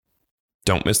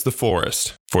Don't miss the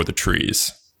forest for the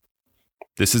trees.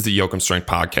 This is the Yoakum Strength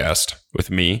Podcast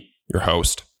with me, your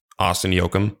host, Austin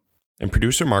Yoakum, and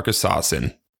producer Marcus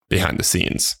Sossin behind the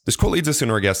scenes. This quote leads us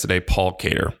into our guest today, Paul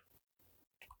Cater.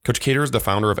 Coach Cater is the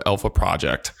founder of Alpha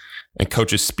Project and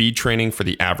coaches speed training for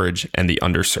the average and the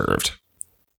underserved.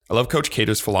 I love Coach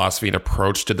Cater's philosophy and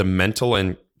approach to the mental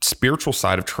and spiritual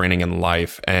side of training in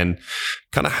life and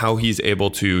kind of how he's able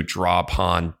to draw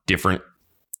upon different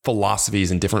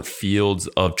philosophies and different fields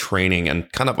of training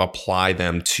and kind of apply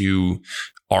them to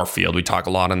our field. We talk a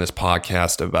lot on this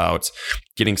podcast about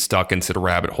getting stuck into the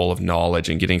rabbit hole of knowledge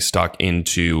and getting stuck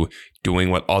into doing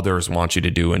what others want you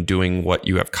to do and doing what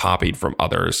you have copied from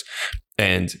others.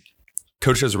 And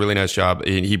Coach does a really nice job.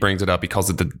 He brings it up because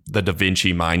of the Da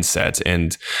Vinci mindset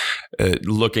and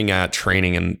looking at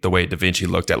training and the way Da Vinci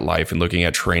looked at life and looking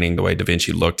at training the way Da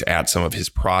Vinci looked at some of his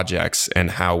projects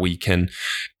and how we can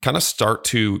kind of start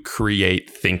to create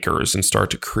thinkers and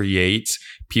start to create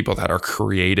people that are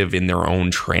creative in their own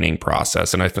training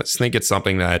process. And I think it's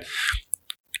something that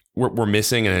we're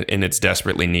missing and it's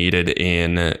desperately needed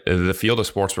in the field of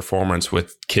sports performance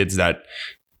with kids that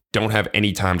don't have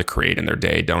any time to create in their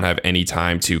day, don't have any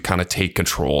time to kind of take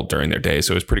control during their day.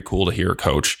 So it's pretty cool to hear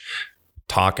Coach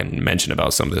talk and mention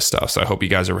about some of this stuff. So I hope you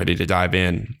guys are ready to dive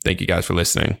in. Thank you guys for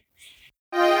listening.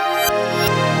 All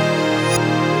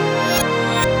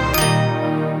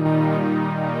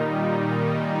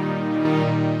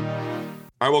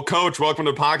right, well, Coach, welcome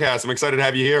to the podcast. I'm excited to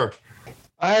have you here.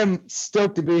 I am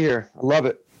stoked to be here. I love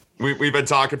it. We've been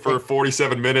talking for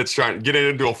 47 minutes, trying to get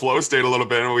into a flow state a little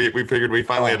bit, and we figured we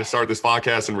finally had to start this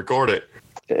podcast and record it.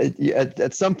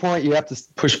 At some point, you have to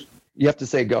push. You have to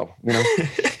say go. You know,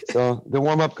 so the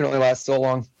warm up can only last so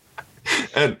long.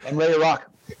 And I'm ready to rock.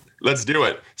 Let's do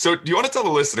it. So, do you want to tell the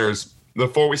listeners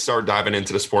before we start diving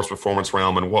into the sports performance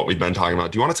realm and what we've been talking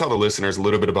about? Do you want to tell the listeners a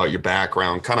little bit about your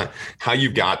background, kind of how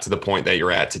you got to the point that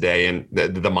you're at today, and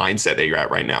the mindset that you're at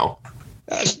right now?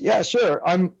 Yeah, sure.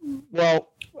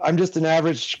 I'm just an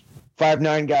average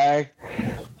 5'9" guy.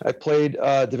 I played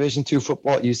Division II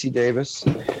football at UC Davis.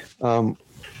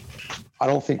 I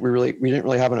don't think we didn't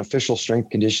really have an official strength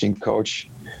conditioning coach.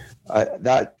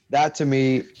 That to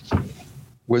me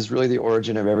was really the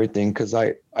origin of everything, because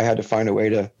I had to find a way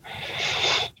to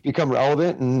become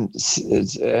relevant and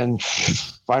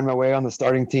find my way on the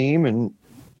starting team, and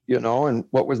and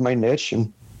what was my niche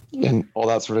and all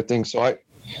that sort of thing. So I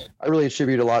really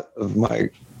attribute a lot of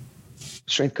my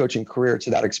strength coaching career to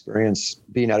that experience,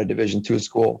 being at a Division II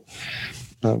school,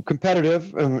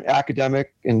 competitive and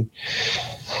academic,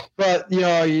 but you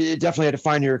definitely had to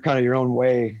find your own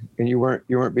way, and you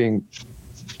weren't being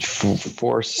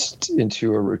forced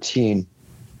into a routine.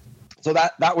 So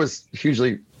that was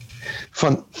hugely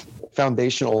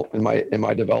foundational in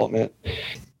my development.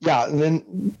 Yeah, and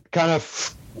then kind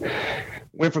of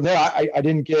went from there. I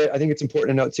didn't get. I think it's important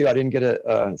to note too. I didn't get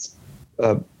a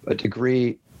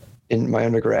degree in my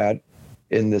undergrad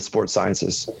in the sports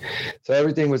sciences. So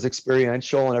everything was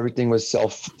experiential and everything was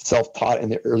self-taught in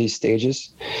the early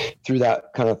stages through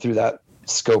that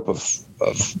scope of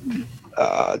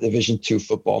Division II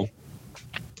football.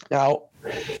 Now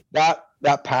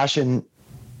that passion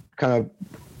kind of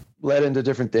led into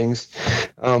different things.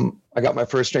 I got my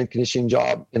first strength conditioning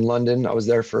job in London. I was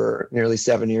there for nearly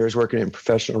 7 years working in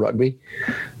professional rugby,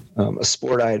 a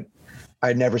sport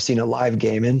I'd never seen a live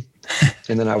game in.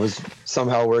 And then I was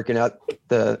somehow working at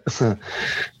the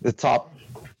top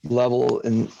level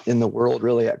in the world,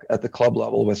 really at the club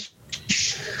level. With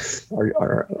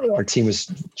our team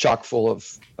was chock full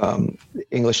of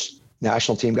English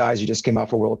national team guys who just came out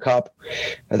for World Cup.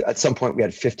 At some point, we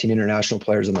had 15 international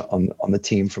players on the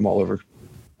team from all over,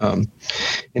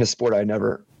 in a sport I'd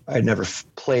never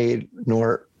played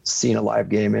nor seen a live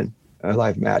game in. A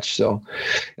live match. So,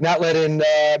 and that led in,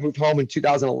 moved home in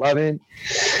 2011,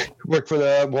 worked for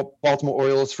the Baltimore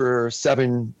Orioles for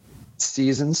 7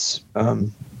 seasons,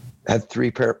 had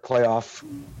 3 playoff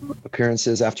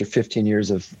appearances after 15 years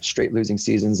of straight losing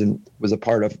seasons, and was a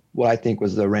part of what I think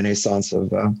was the renaissance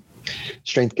of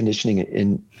strength conditioning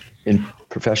in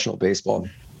professional baseball,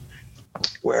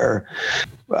 where,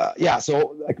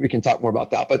 so like we can talk more about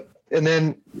that, and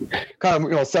then kind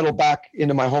of, settled back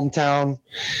into my hometown,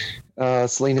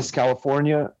 Salinas,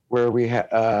 California, where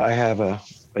I have a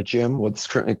gym that's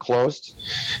currently closed,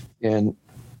 and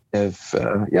have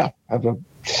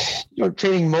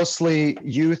training mostly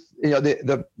youth,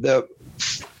 the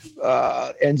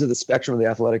ends of the spectrum of the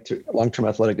athletic to long-term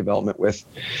athletic development with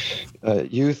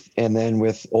youth, and then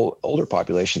with older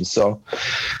populations. So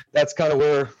that's kind of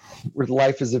where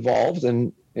life has evolved,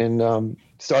 and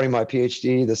starting my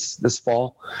PhD this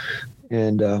fall,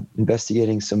 and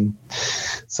investigating some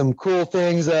cool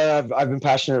things that I've been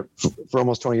passionate for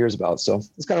almost 20 years about. So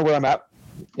it's kind of where I'm at.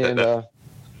 And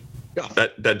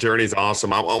that journey is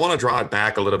awesome. I want to draw it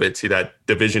back a little bit to that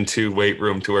Division II weight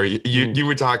room, to where you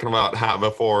were talking about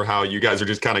how you guys are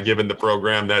just kind of given the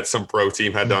program that some pro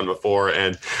team had done before.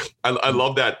 And I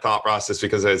love that thought process,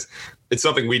 because it's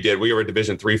something we did. We were a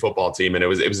Division III football team, and it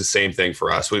was the same thing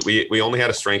for us. We only had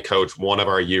a strength coach one of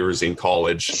our years in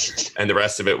college, and the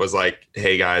rest of it was like,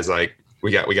 hey guys, like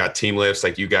we got team lifts,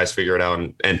 like you guys figure it out.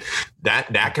 And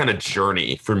that kind of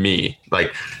journey for me,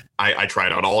 like I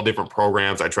tried out all different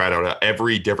programs. I tried out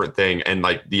every different thing. And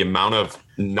like the amount of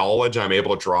knowledge I'm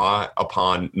able to draw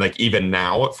upon, like even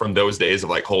now from those days of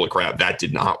like, holy crap, that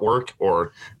did not work.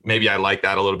 Or maybe I like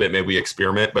that a little bit. Maybe we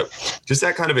experiment, but just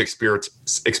that kind of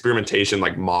experimentation,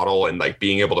 like model, and like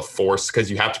being able to force,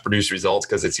 because you have to produce results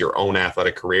because it's your own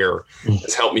athletic career,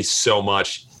 has helped me so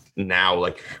much. Now,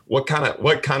 like what kind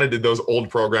of did those old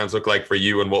programs look like for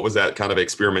you? And what was that kind of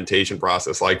experimentation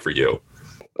process like for you?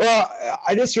 Well,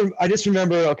 I just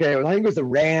remember, okay, I think it was the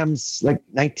Rams, like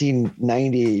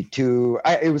 1992.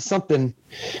 It was something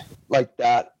like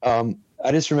that. I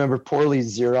just remember poorly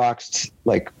Xeroxed,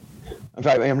 like, in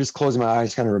fact, I'm just closing my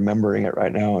eyes, kind of remembering it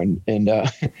right now. And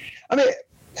I mean,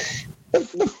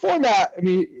 the format, I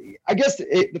mean, I guess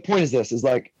the point is this, is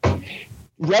like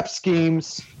rep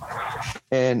schemes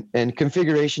and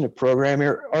configuration of programming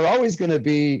are always going to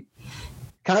be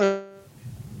kind of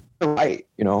right,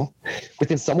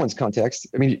 within someone's context.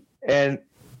 I mean, and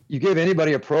you give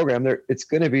anybody a program there, it's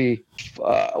going to be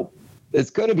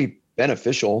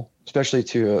beneficial, especially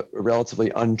to a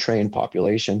relatively untrained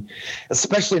population,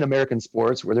 especially in American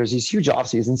sports where there's these huge off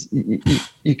seasons. You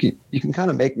can kind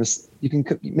of make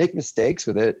mistakes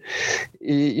with it.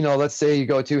 Let's say you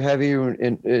go too heavy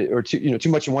or too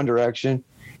much in one direction.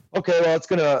 Okay, well, it's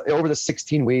gonna, over the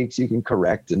 16 weeks you can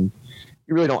correct, and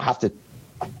you really don't have to,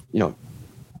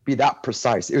 be that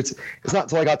precise. It's not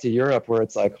until I got to Europe where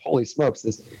it's like, holy smokes,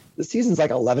 this season's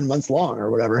like 11 months long or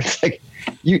whatever. It's like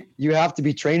you have to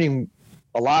be training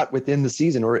a lot within the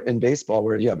season, or in baseball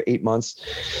where you have 8 months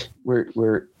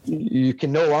where you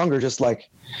can no longer just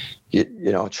like,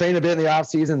 train a bit in the off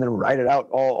season, then ride it out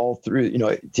all through,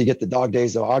 to get the dog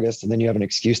days of August. And then you have an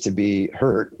excuse to be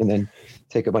hurt and then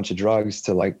take a bunch of drugs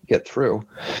to like get through.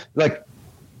 Like,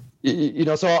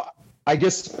 so I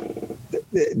guess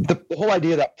the whole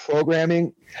idea that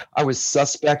programming, I was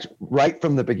suspect right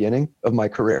from the beginning of my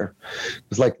career. It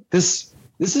was like, this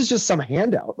is just some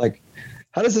handout. Like,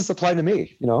 how does this apply to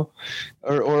me?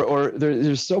 Or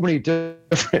there's so many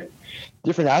different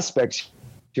aspects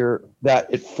here that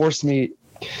it forced me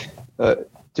to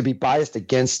be biased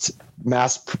against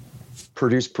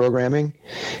mass-produced programming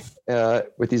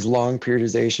with these long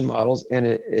periodization models, and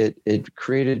it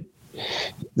created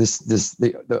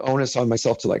the onus on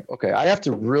myself to like, okay, I have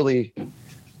to really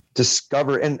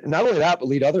discover, and not only that, but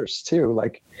lead others too,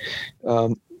 like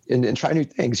and try new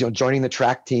things, joining the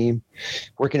track team,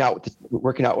 working out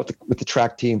with the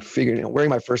track team, figuring, wearing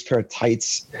my first pair of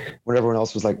tights when everyone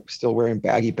else was like still wearing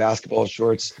baggy basketball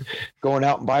shorts, going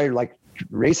out and buy like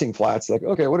racing flats, like,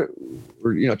 okay, or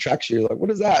track shoe, like, what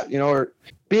is that? Or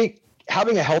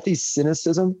having a healthy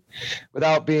cynicism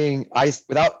without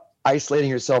isolating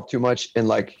yourself too much in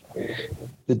like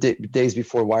the days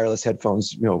before wireless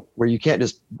headphones, where you can't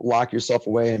just lock yourself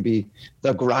away and be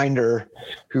the grinder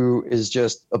who is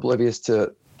just oblivious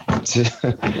to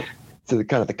the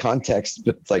kind of the context.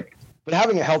 But it's like, but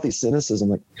having a healthy cynicism,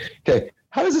 like, okay,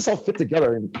 how does this all fit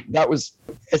together? And that was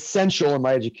essential in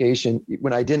my education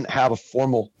when I didn't have a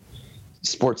formal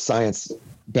sports science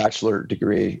bachelor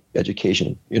degree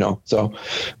education, so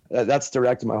that's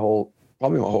directed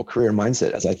probably my whole career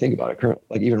mindset as I think about it currently,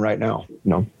 like even right now,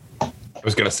 I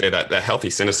was going to say that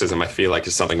healthy cynicism, I feel like,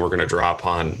 is something we're going to draw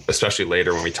upon, especially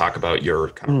later when we talk about your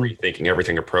kind of rethinking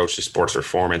everything approach to sports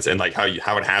performance and like how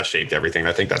it has shaped everything.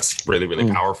 I think that's really,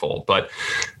 really powerful. But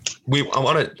I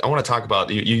want to talk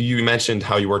about, you mentioned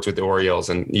how you worked with the Orioles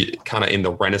and kind of in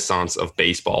the renaissance of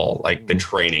baseball, like the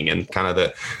training and kind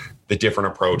of the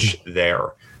different approach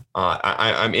there.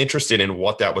 I'm interested in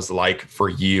what that was like for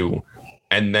you.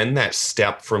 And then that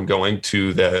step from going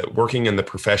to working in the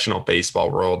professional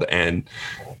baseball world and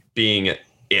being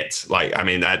it, like, I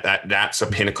mean, that's a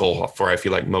pinnacle for, I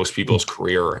feel like, most people's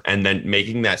career. And then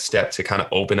making that step to kind of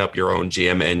open up your own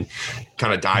gym and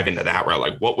kind of dive into that route.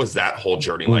 Like, what was that whole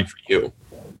journey like for you?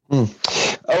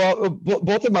 Well,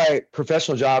 both of my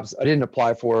professional jobs, I didn't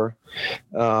apply for.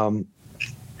 The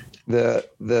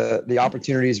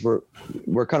opportunities were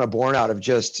kind of born out of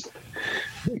just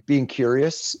being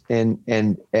curious and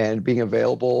being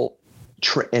available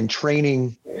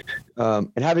training,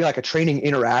 and having like a training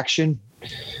interaction,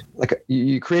 like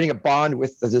you creating a bond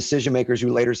with the decision makers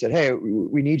who later said, "Hey,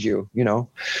 we need you,"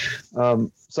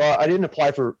 So I didn't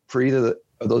apply for either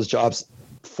of those jobs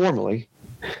formally.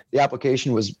 The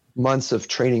application was months of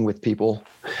training with people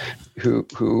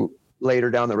who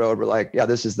later down the road were like, "Yeah,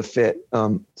 this is the fit."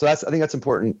 So I think that's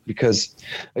important because,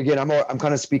 again, I'm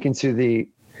kind of speaking to the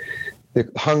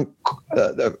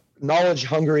knowledge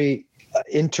hungry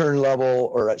intern level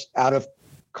or out of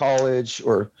college,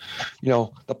 or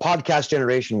the podcast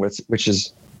generation, which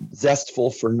is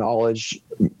zestful for knowledge,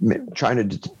 trying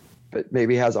to, but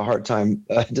maybe has a hard time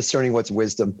discerning what's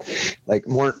wisdom. Like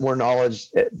more knowledge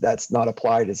that's not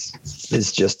applied is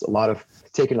just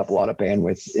taking up a lot of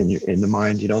bandwidth in the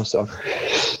mind, So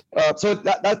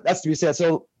that's to be said.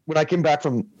 So when I came back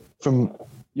from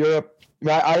Europe,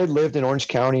 I had lived in Orange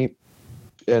County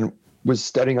and was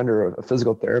studying under a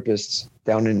physical therapist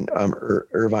down in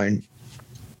Irvine,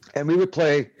 and we would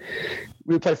play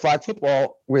flag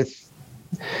football with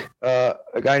a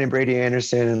guy named Brady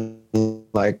Anderson and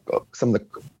like some of the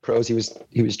pros he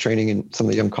was training, and some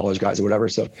of the young college guys or whatever.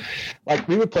 So like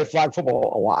we would play flag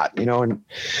football a lot, and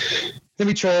then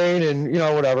we train and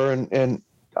whatever. And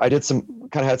I did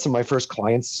had some of my first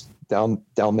clients down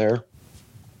there.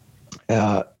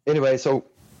 Anyway, so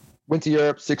went to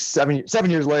Europe 7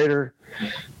 years later.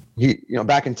 He,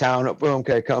 back in town. Boom,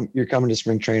 okay, you're coming to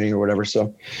spring training or whatever.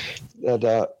 So,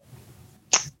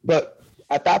 but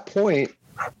at that point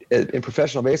in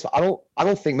professional baseball, I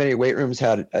don't think many weight rooms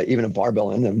had even a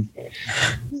barbell in them.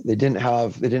 They didn't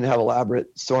have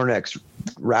elaborate Sorinex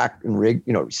rack and rig,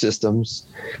 systems.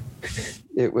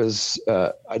 It was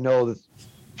I know that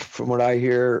from what I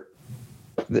hear,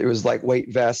 it was like weight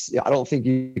vests. I don't think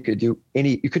you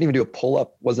couldn't even do a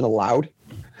pull-up, wasn't allowed.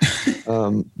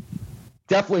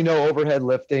 Definitely no overhead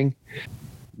lifting,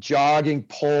 jogging,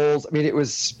 poles. I mean, it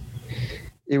was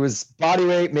body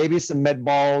weight, maybe some med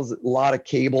balls, a lot of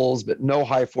cables, but no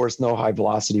high force, no high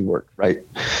velocity work. Right.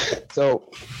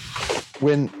 So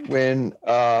when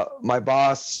my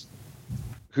boss,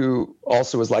 who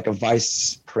also was like a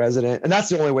vice president, and that's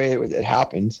the only way it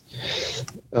happened,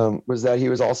 was that he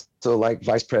was also like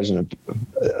vice president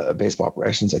of baseball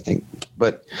operations, I think.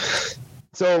 But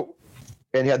so,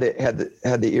 and he had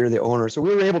the ear of the owner. So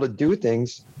we were able to do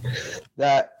things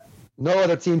that no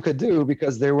other team could do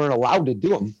because they weren't allowed to do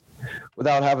them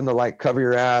without having to like cover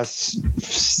your ass,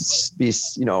 be,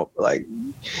 like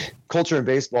culture in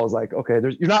baseball is like, okay, there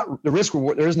is no risk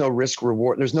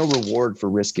reward. There's no reward for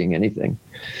risking anything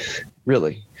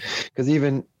really. Cause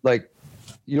even like,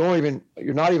 you're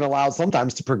not even allowed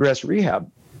sometimes to progress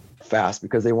rehab fast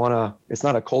because it's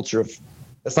not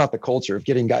the culture of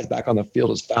getting guys back on the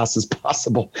field as fast as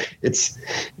possible. That's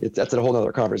a whole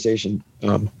nother conversation.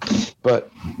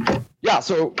 But yeah,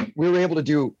 so we were able to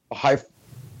do a high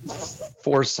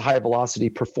force, high velocity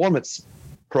performance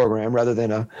program rather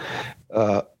than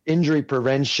a injury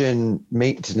prevention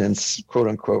maintenance, quote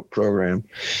unquote, program.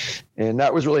 And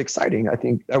that was really exciting. I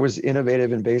think that was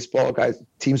innovative in baseball.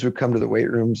 Teams would come to the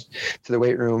weight room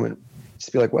and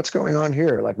just be like, what's going on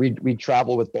here? Like we'd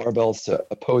travel with barbells to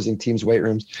opposing teams' weight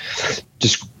rooms,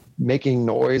 just making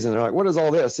noise. And they're like, what is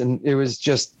all this? And it was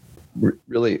just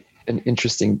really an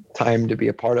interesting time to be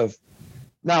a part of.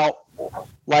 Now,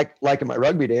 like in my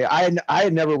rugby day, I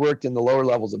had never worked in the lower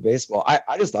levels of baseball.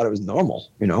 I just thought it was normal,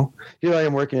 Here I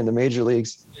am working in the major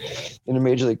leagues, in a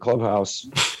major league clubhouse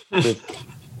with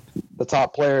the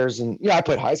top players. And yeah, I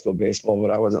played high school baseball, but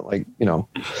I wasn't like,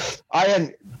 I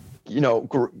hadn't,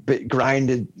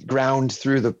 ground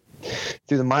through the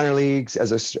minor leagues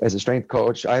as a strength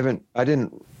coach. I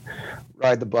didn't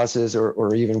ride the buses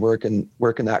or even work in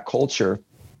that culture.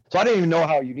 So I didn't even know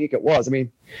how unique it was. I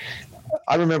mean,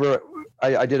 I remember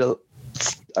I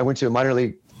went to a minor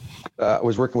league. I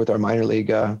was working with our minor league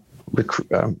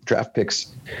draft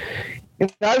picks.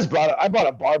 And I brought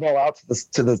a barbell out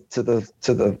to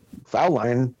the foul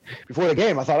line before the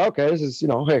game. I thought, okay, this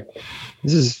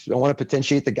is, I want to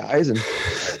potentiate the guys, and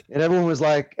everyone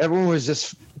was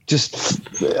just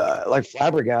like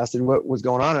flabbergasted what was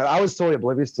going on. And I was totally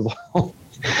oblivious to the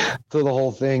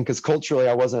whole thing because culturally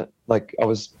I was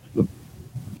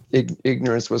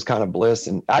ignorance was kind of bliss,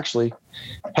 and actually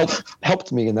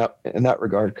helped me in that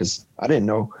regard because I didn't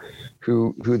know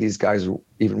who these guys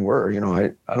even were. I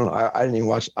don't know. I didn't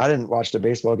watch the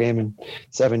baseball game in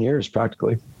 7 years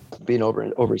practically, being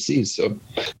overseas. So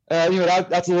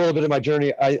that's a little bit of my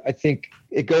journey. I think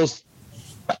it goes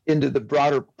into the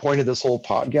broader point of this whole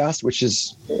podcast, which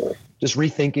is just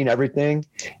rethinking everything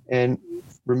and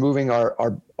removing our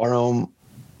own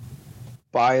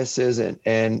biases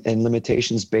and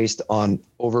limitations based on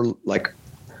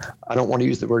I don't want to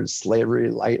use the word slavery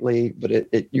lightly, but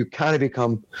you kind of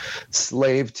become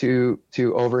slave to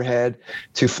overhead,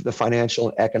 to the financial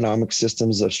and economic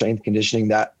systems of strength conditioning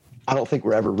that I don't think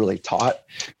we're ever really taught.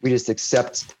 We just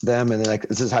accept them, and then like,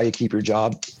 this is how you keep your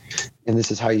job, and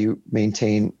this is how you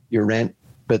maintain your rent.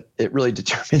 But it really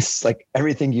determines like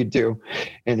everything you do,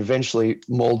 and eventually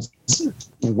molds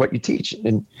what you teach.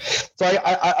 And so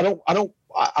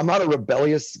I'm not a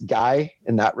rebellious guy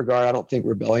in that regard. I don't think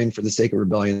rebellion for the sake of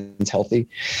rebellion is healthy.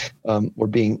 Or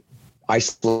being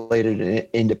isolated and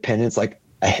independent is like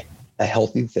a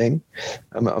healthy thing.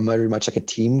 I'm very much like a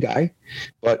team guy.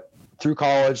 But through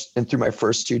college and through my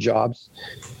first 2 jobs,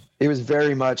 it was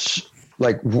very much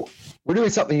like we're doing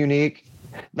something unique,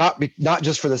 not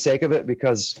just for the sake of it,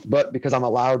 but because I'm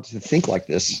allowed to think like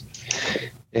this.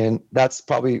 And that's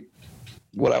probably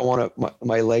what I want to,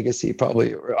 my legacy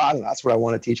probably, or I don't know, that's what I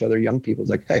want to teach other young people. It's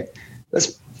like, hey,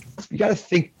 you got to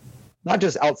think not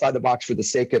just outside the box for the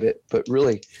sake of it, but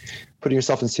really putting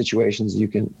yourself in situations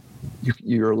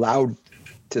you're allowed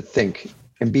to think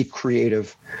and be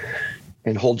creative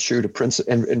and hold true to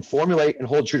and formulate and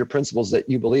hold true to principles that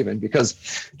you believe in. Because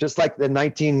just like the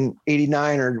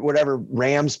 1989 or whatever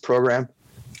Rams program,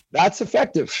 that's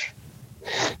effective.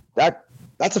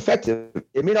 That's effective.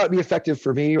 It may not be effective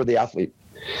for me or the athlete,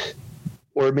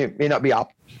 or it may not be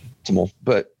optimal,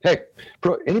 but hey,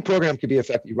 any program could be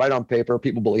effective. Right on paper,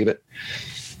 people believe it.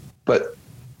 But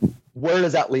where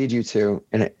does that lead you to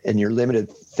in your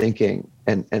limited thinking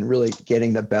and really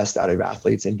getting the best out of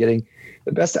athletes and getting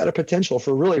the best out of potential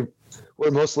for really, we're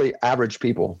mostly average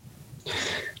people.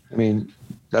 I mean,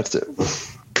 that's it.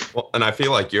 Well, and I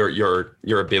feel like your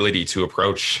ability to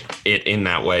approach it in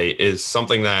that way is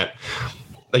something that,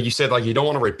 like you said, like you don't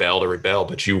want to rebel,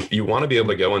 but you want to be able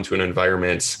to go into an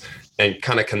environment and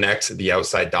kind of connect the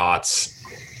outside dots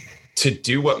to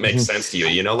do what makes sense to you.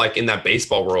 You know, like in that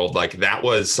baseball world, like that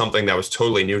was something that was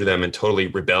totally new to them and totally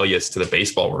rebellious to the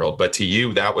baseball world. But to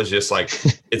you, that was just like,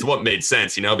 it's what made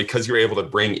sense, you know, because you're able to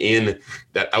bring in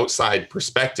that outside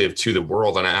perspective to the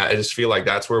world. And I just feel like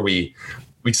that's where we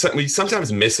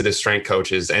sometimes miss it as strength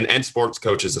coaches and sports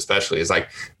coaches, especially, is like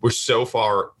we're so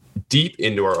far deep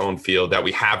into our own field that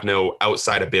we have no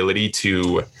outside ability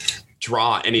to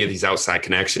draw any of these outside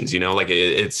connections, you know, like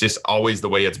it's just always the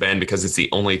way it's been because it's the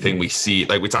only thing we see.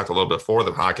 Like we talked a little bit before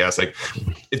the podcast, like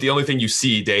if the only thing you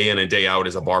see day in and day out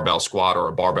is a barbell squat or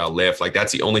a barbell lift, like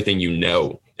that's the only thing you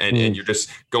know. And you're just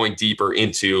going deeper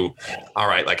into, all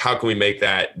right, like how can we make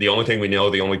that the only thing we know,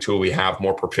 the only tool we have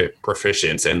more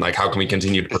proficient, and like how can we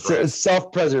continue to progress? It's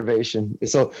self-preservation.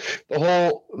 So the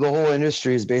whole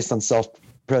industry is based on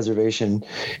self-preservation,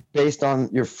 based on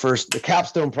the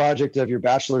capstone project of your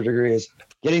bachelor degree is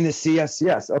getting the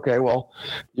CSCS. Okay, well,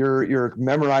 you're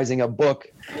memorizing a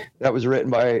book that was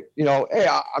written by, you know, hey,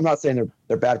 I'm not saying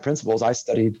they're bad principles.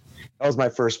 That was my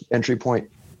first entry point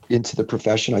into the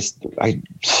profession. I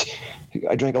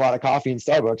drank a lot of coffee in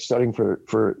Starbucks studying for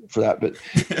that, but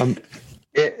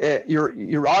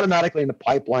you're automatically in the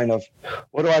pipeline of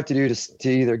what do I have to do to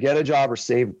either get a job or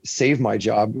save my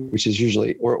job, which is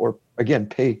usually or again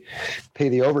pay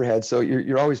the overhead. So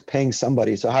you're always paying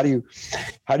somebody. So how do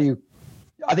you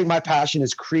I think my passion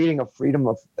is creating a freedom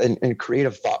of and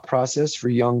creative thought process for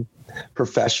young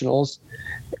professionals,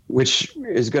 which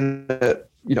is going to,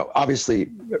 you know, obviously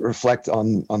reflect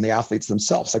on the athletes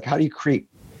themselves. Like, how do you create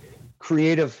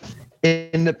creative,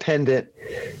 independent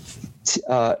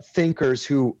thinkers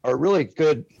who are really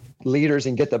good leaders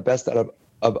and get the best out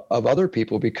of other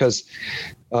people? Because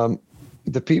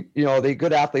the people, you know, the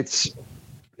good athletes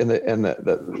and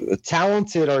the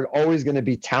talented are always going to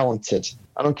be talented.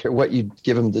 I don't care what you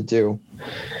give them to do.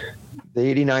 The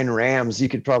 89 Rams, you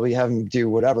could probably have them do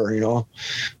whatever, you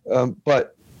know,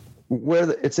 but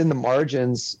where it's in the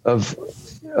margins of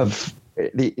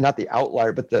the, not the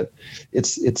outlier, but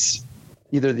it's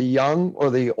either the young or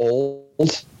the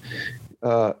old,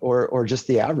 or just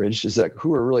the average is like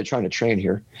who are really trying to train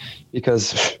here,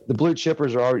 because the blue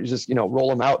chippers are already just, you know, roll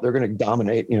them out. They're going to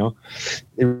dominate, you know,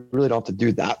 they really don't have to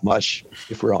do that much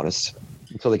if we're honest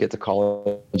until they get to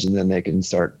college, and then they can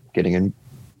start getting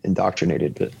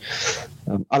indoctrinated. But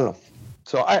I don't know.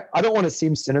 So I don't want to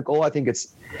seem cynical. I think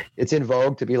it's in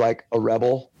vogue to be like a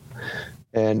rebel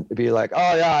and be like,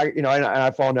 oh yeah, you know, and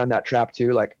I've fallen down that trap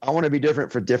too. Like I want to be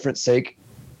different for different sake.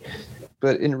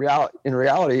 But in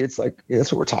reality, it's like,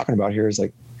 that's what we're talking about here, is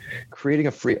like creating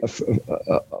a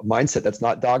mindset that's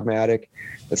not dogmatic.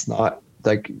 That's not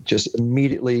like just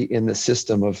immediately in the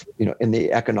system of, you know, in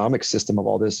the economic system of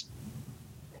all this,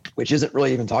 which isn't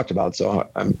really even talked about. So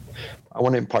I'm I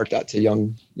want to impart that to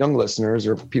young listeners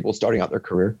or people starting out their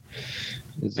career.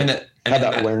 And have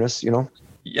that awareness,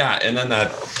 Yeah. And then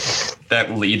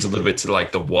that leads a little bit to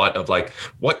like the what of like,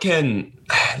 what can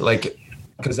like,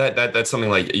 because that's something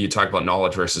like you talk about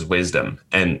knowledge versus wisdom,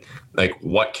 and like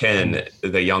what can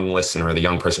the young listener or the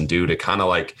young person do to kind of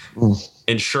like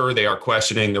ensure they are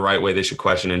questioning the right way they should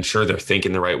question, ensure they're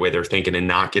thinking the right way they're thinking, and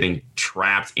not getting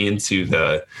trapped into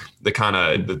the kind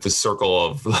of the circle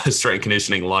of strength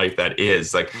conditioning life that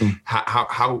is like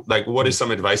how like what is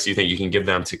some advice you think you can give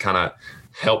them to kind of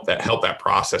help that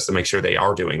process to make sure they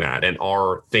are doing that and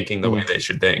are thinking the way they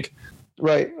should think?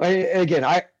 Right.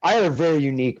 I had a very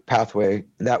unique pathway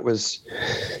that was,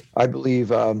 I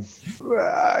believe, it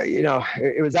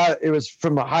was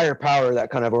from a higher power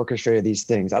that kind of orchestrated these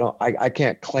things. I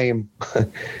can't claim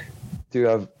to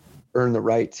have earned the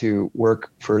right to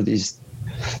work for these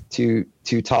two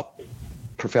top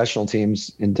professional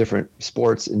teams in different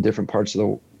sports in different parts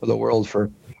of the world for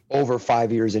over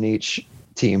 5 years in each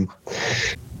team.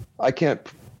 I can't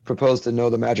propose to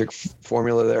know the magic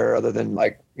formula there other than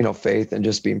faith and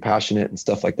just being passionate and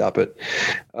stuff like that. But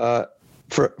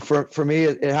for me,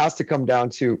 it has to come down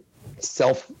to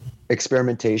self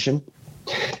experimentation.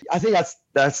 I think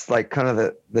that's like kind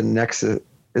of the nexus.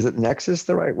 Is it nexus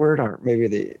the right word? Or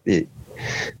maybe the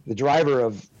driver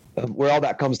of where all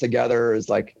that comes together is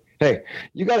like, hey,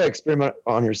 you got to experiment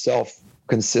on yourself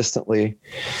consistently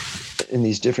in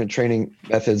these different training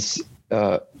methods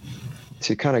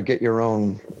to kind of get your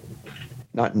own,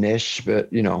 not niche,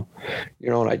 but your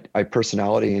own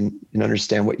personality and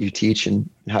understand what you teach and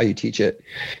how you teach it.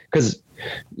 Because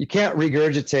you can't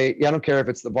regurgitate. I don't care if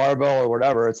it's the barbell or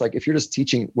whatever. It's like if you're just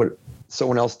teaching what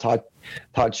someone else taught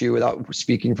you without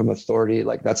speaking from authority,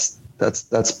 like that's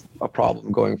a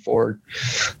problem going forward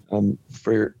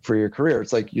for your career.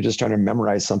 It's like you're just trying to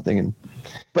memorize something,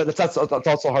 but that's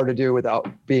also hard to do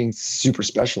without being super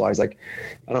specialized. Like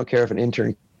I don't care if an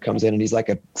intern comes in and he's like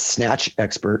a snatch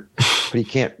expert, but he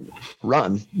can't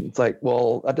run. It's like,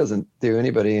 well, that doesn't do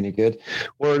anybody any good.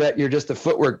 Or that you're just a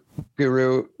footwork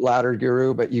guru, ladder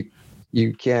guru, but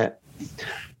you can't,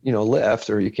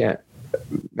 lift, or you can't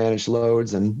manage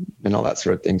loads and all that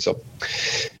sort of thing. So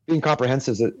being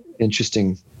comprehensive is an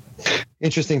interesting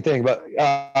thing, but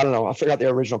I don't know. I forgot the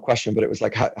original question, but it was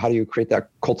like, how do you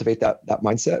cultivate that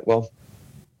mindset? Well,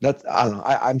 I don't know.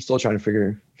 I'm still trying to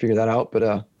figure that out,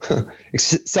 but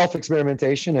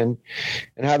self-experimentation and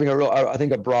having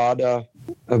a broad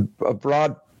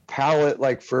palette,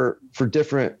 like for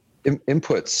different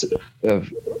inputs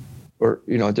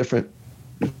different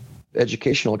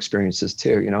educational experiences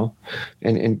too,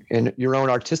 and your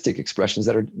own artistic expressions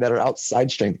that are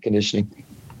outside strength conditioning.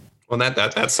 Well,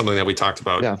 that's something that we talked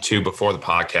about too before the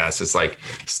podcast, is like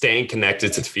staying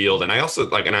connected to the field. And I also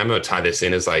and I'm going to tie this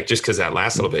in, is like, just because that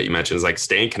last little bit you mentioned is like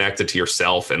staying connected to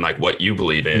yourself and like what you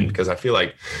believe in. Because I feel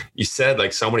like you said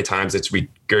like so many times it's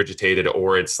regurgitated,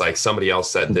 or it's like somebody else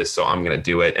said this, so I'm going to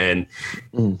do it. And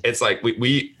it's like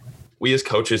we as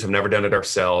coaches have never done it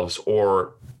ourselves,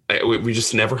 or we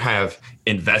just never have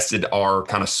invested our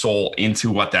kind of soul into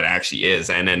what that actually is.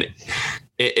 And then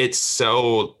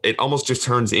it almost just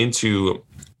turns into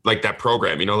like that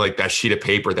program, like that sheet of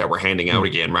paper that we're handing out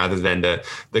again, rather than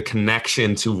the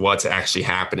connection to what's actually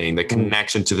happening, the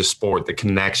connection to the sport, the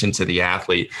connection to the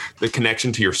athlete, the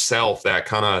connection to yourself that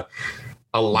kind of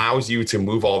allows you to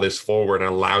move all this forward and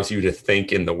allows you to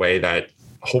think in the way that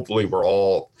hopefully we're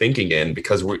all thinking in,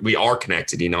 because we are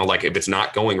connected, like if it's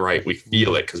not going right, we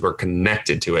feel it because we're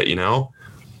connected to it,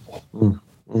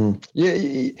 Yeah,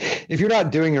 if you're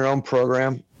not doing your own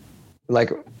program,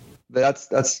 like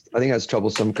that's I think that's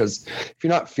troublesome, because if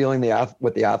you're not feeling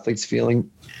what the athlete's feeling,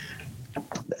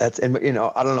 I don't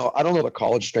know the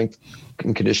college strength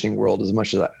and conditioning world as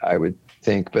much as I would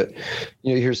think, but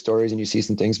you hear stories and you see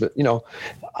some things. But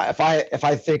if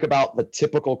I think about the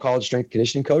typical college strength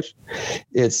conditioning coach,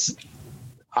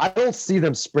 I don't see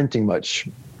them sprinting much.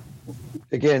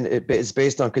 Again, it's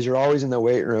based on, because you're always in the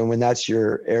weight room and that's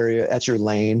your area, that's your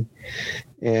lane.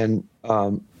 And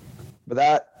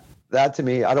but that to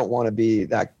me, I don't want to be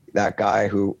that guy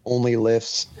who only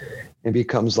lifts and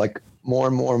becomes like more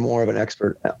and more and more of an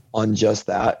expert on just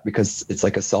that, because it's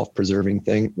like a self-preserving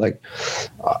thing. Like,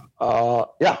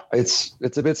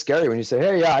 it's a bit scary when you say,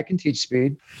 hey, I can teach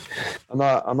speed. I'm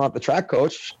not the track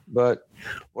coach,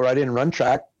 or I didn't run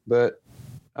track, but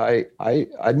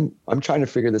I'm trying to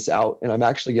figure this out, and I'm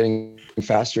actually getting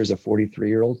faster as a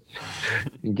 43-year-old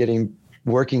and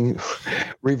working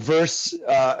reverse,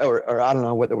 or I don't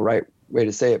know what the right way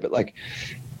to say it, but like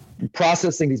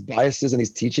processing these biases and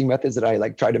these teaching methods that I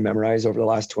like tried to memorize over the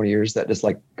last 20 years that just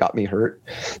like got me hurt.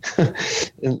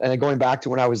 and going back to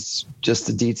when I was just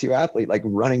a D2 athlete, like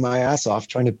running my ass off,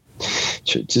 trying to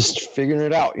just figuring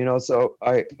it out, so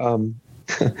I,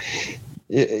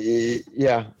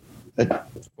 yeah.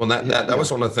 Well, that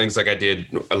was one of the things like I did,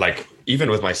 like even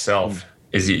with myself,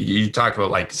 is you talk about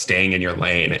like staying in your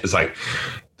lane. It's like,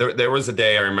 there was a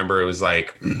day I remember, it was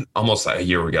like almost a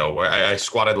year ago, where I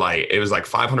squatted light. It was like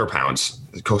 500 pounds,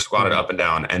 squatted up and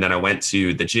down. And then I went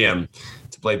to the gym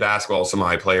to play basketball with some of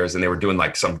my players, and they were doing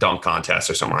like some dunk contest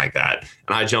or something like that.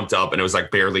 And I jumped up and it was like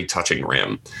barely touching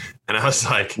rim. And I was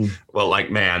like, well,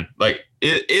 like, man, like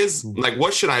it is like,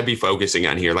 what should I be focusing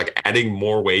on here? Like adding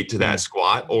more weight to that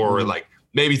squat, or like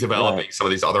maybe developing some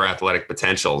of these other athletic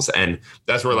potentials. And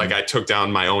that's where like I took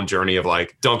down my own journey of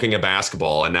like dunking a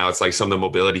basketball. And now it's like some of the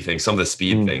mobility things, some of the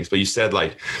speed things. But you said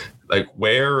like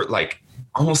where, like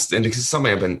almost, and this is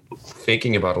something I've been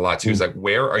thinking about a lot too, is like,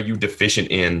 where are you deficient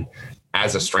in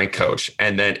as a strength coach?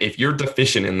 And then if you're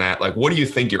deficient in that, like, what do you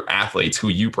think your athletes who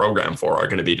you program for are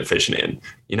going to be deficient in?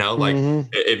 Like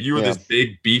if you were this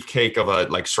big beefcake of a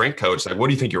like strength coach, like what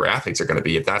do you think your athletes are going to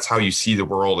be? If that's how you see the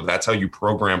world, if that's how you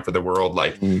program for the world,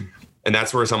 like, and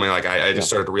that's where something like I just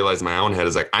started to realize in my own head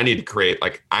is like, I need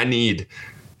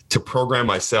to program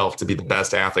myself to be the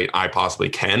best athlete I possibly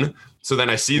can. So then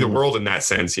I see the world in that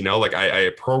sense, like I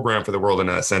program for the world in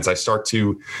that sense. I start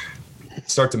to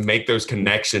make those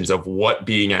connections of what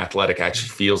being athletic actually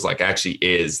feels like, actually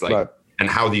is like, and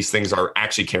how these things are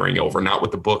actually carrying over, not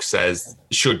what the book says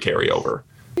should carry over.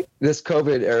 This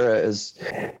COVID era has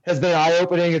been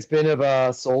eye-opening. It's been of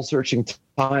a soul-searching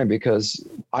time, because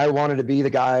I wanted to be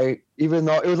the guy, even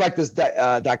though it was like this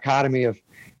dichotomy of,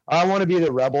 I want to be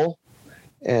the rebel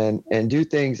and do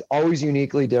things always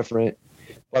uniquely different,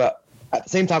 but at the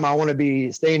same time, I want to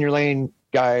be stay in your lane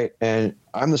guy, and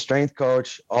I'm the strength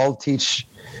coach. I'll teach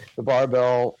the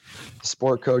barbell.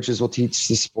 Sport coaches will teach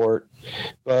the sport.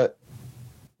 But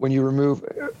when you remove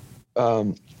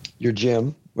your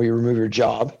gym, or you remove your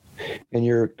job, and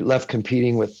you're left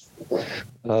competing with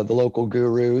the local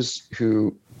gurus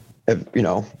who have,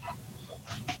 when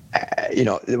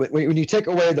you take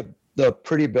away the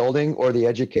pretty building or the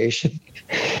education,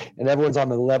 and everyone's on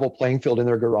the level playing field in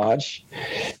their garage,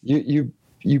 you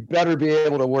better be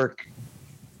able to work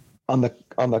on the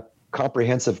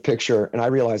comprehensive picture. And I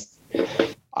realized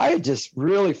I just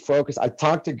really focused. I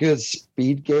talked a good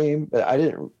speed game, but I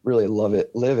didn't really live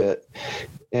it.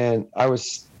 And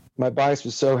my bias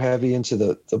was so heavy into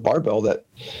the barbell that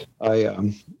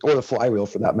or the flywheel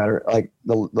for that matter, like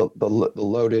the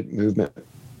loaded movement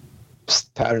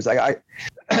patterns. I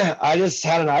just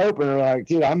had an eye opener. Like,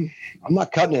 dude, I'm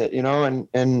not cutting it,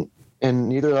 and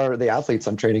neither are the athletes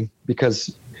I'm training,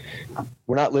 because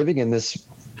we're not living in this.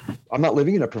 I'm not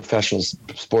living in a professional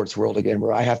sports world again,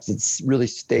 where I have to really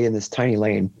stay in this tiny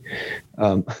lane.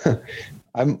 The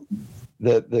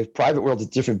private world's a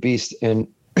different beast, and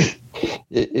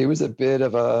it was a bit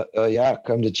of a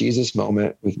come to Jesus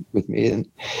moment with me,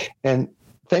 and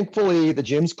thankfully the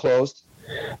gym's closed,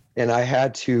 and I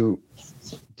had to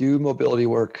do mobility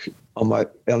work on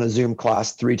a Zoom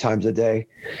class 3 times a day,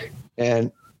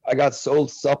 and I got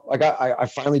I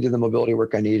finally did the mobility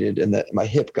work I needed, and my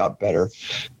hip got better,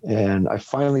 and I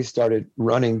finally started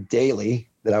running daily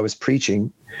that I was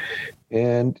preaching.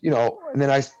 And, and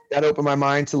then that opened my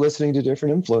mind to listening to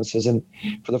different influences. And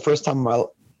for the first time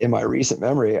in my recent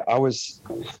memory, I was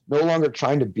no longer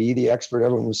trying to be the expert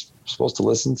everyone was supposed to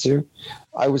listen to.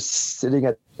 I was sitting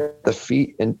at the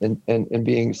feet and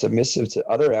being submissive to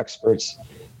other experts,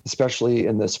 especially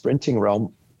in the sprinting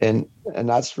realm. And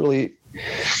that's really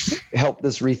helped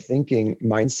this rethinking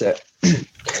mindset.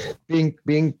 being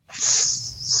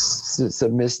submissive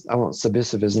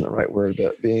isn't the right word,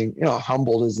 but being,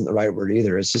 humbled isn't the right word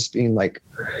either. It's just being like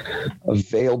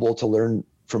available to learn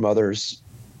from others,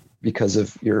 because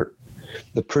of the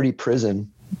pretty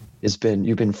prison you've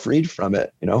been freed from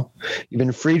it. You've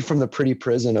been freed from the pretty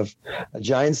prison of a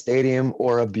giant stadium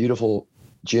or a beautiful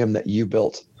gym that you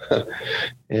built.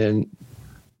 And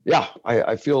yeah,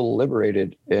 I feel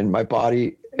liberated, and my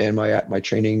body and my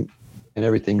training and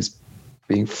everything's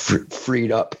being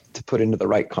freed up to put into the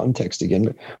right context again.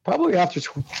 But probably after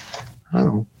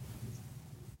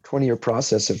 20-year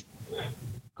process of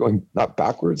going not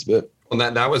backwards, but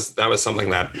that was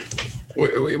something that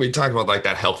we talked about, like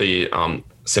that healthy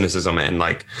cynicism, and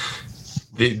like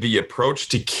the approach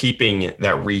to keeping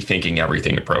that rethinking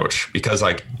everything approach, because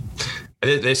like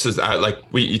this is like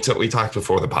we talked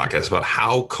before the podcast about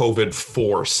how COVID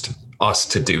forced us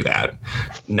to do that.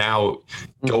 Now,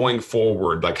 going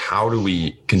forward, like, how do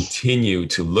we continue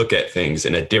to look at things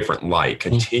in a different light,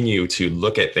 continue to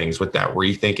look at things with that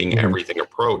rethinking everything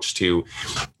approach to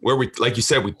where we, like you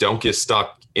said, we don't get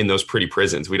stuck in those pretty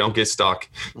prisons. We don't get stuck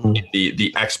in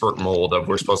the expert mold of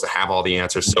we're supposed to have all the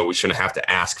answers, so we shouldn't have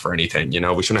to ask for anything. You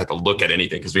know, we shouldn't have to look at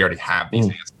anything because we already have these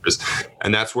answers.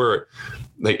 And that's where,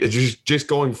 like, just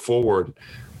going forward,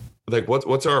 like,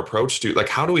 what's our approach to, like,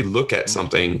 how do we look at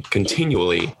something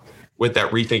continually with that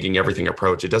rethinking everything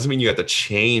approach? It doesn't mean you have to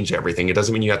change everything. It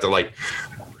doesn't mean you have to, like,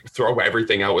 throw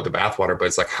everything out with the bathwater, but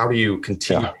it's like, how do you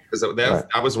continue? Because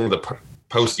that was one of the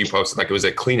posts you posted, like, it was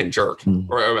a clean and jerk,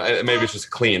 or maybe it's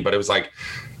just clean, but it was like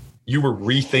you were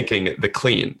rethinking the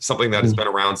clean, something that has been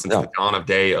around since the dawn of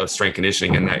day of strength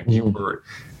conditioning, and that you were,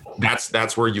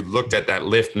 that's where you looked at that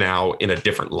lift now in a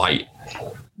different light.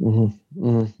 Yeah,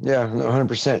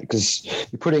 100%. Because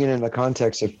you're putting it in the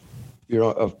context of, you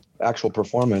know, of actual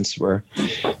performance, where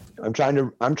I'm trying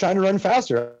to run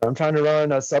faster. I'm trying to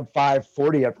run a sub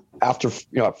 540 after,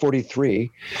 you know, at 43,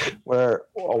 where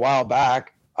a while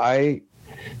back I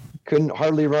couldn't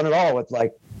hardly run at all with,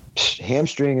 like,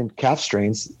 hamstring and calf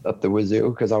strains up the wazoo,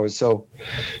 because I was so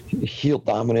heel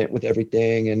dominant with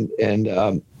everything, and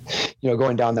you know,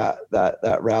 going down that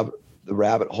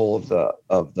rabbit hole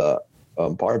of the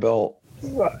barbell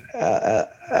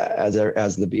as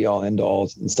the be all end all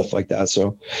and stuff like that.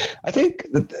 So I think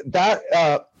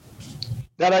that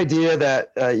idea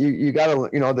that you gotta,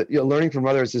 you know, that you're learning from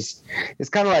others is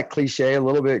kind of like cliche a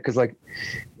little bit, because, like,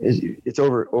 it's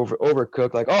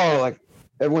overcooked. Like, oh, like,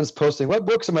 everyone's posting, what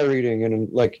books am I reading?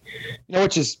 And, like, you know,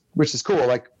 which is cool.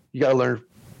 Like, you gotta learn.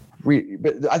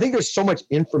 But I think there's so much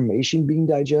information being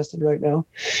digested right now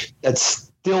that's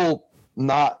still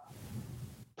not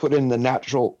put in the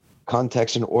natural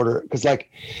context and order. Because, like,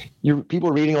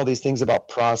 people reading all these things about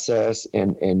process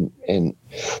and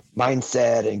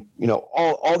mindset, and, you know,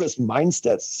 all this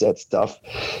mindset set stuff,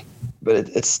 but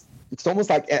it's almost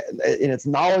like, and it's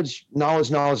knowledge,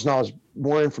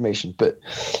 more information, but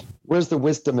where's the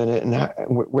wisdom in it, and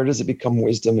where does it become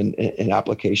wisdom in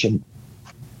application?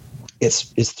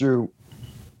 It's through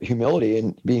humility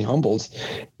and being humbled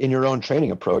in your own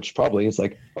training approach. Probably it's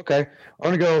like, okay, I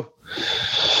want to go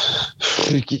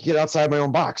get outside my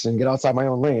own box and get outside my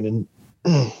own lane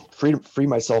and free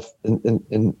myself.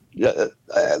 And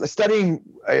studying,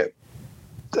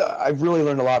 I've really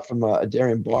learned a lot from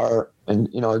Darian Barr, and,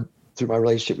 you know, through my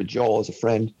relationship with Joel as a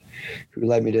friend who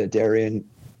led me to Darian,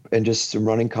 and just some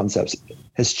running concepts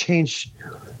has changed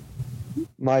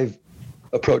my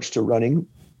approach to running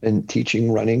and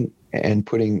teaching running and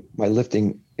putting my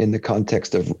lifting in the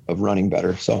context of running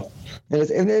better. So,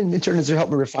 and then in turn, it's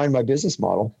helped me refine my business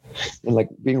model and, like,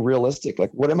 being realistic.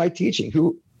 Like, what am I teaching?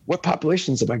 What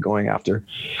populations am I going after?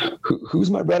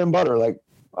 Who's my bread and butter? Like,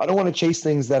 I don't want to chase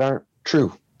things that aren't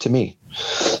true to me.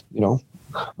 You know,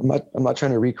 I'm not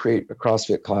trying to recreate a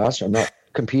CrossFit class. I'm not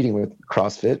competing with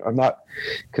CrossFit. I'm not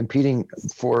competing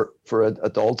for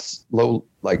adults, low,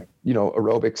 like, you know,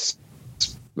 aerobics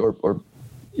or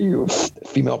you know,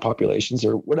 female populations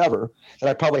or whatever that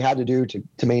I probably had to do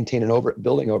to maintain an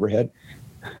building overhead.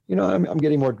 You know, I'm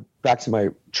getting more back to my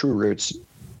true roots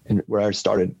and where I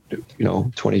started, you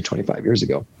know, 20, 25 years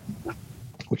ago.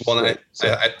 Well,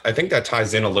 I think that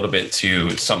ties in a little bit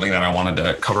to something that I wanted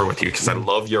to cover with you, because I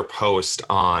love your post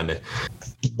on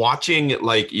watching,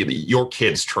 like, your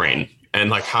kids train, and,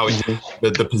 like, how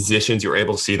the positions you're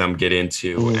able to see them get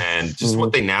into, and just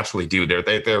what they naturally do.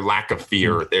 Their lack of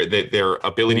fear, their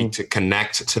ability to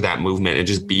connect to that movement and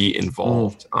just be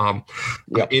involved. I'm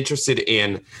interested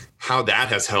in how that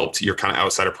has helped your kind of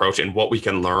outside approach, and what we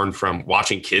can learn from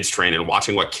watching kids train and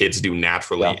watching what kids do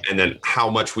naturally, and then how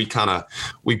much we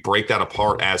break that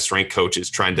apart as strength coaches,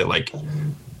 trying to, like,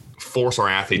 force our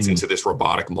athletes into this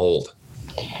robotic mold.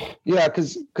 Yeah,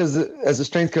 because as a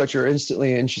strength coach, you're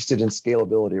instantly interested in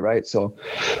scalability, right? So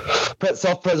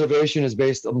self-preservation is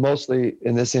based mostly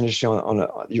in this industry on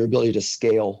your ability to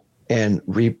scale and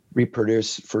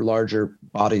reproduce for larger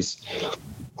bodies,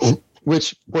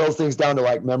 which boils things down to,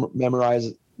 like,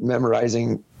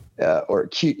 memorizing or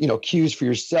cues for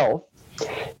yourself,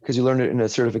 because you learned it in a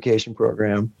certification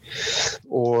program,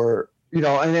 or, you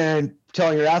know, and then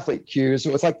telling your athlete cues.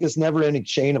 So it's like this never-ending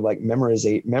chain of, like,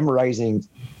 memorizing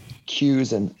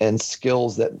cues and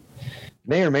skills that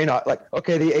may or may not, like,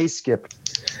 okay, the A skip.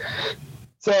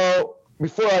 So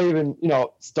before I even, you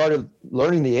know, started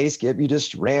learning the A skip, you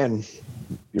just ran.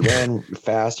 You ran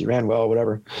fast, you ran well,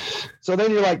 whatever. So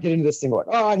then you're, like, getting into this thing like,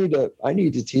 oh, I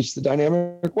need to teach the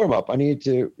dynamic warm up. I need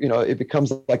to, you know, it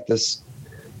becomes like this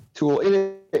tool.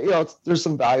 You know, there's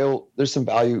some value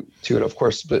to it, of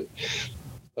course, but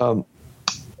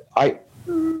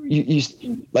you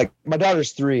like my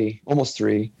daughter's 3, almost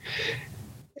 3,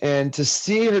 and to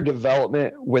see her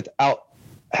development without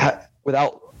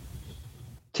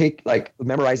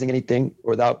memorizing anything,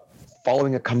 or without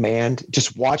following a command,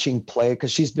 just watching play,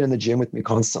 because she's been in the gym with me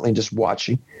constantly and just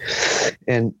watching,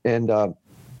 and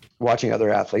watching other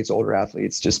athletes, older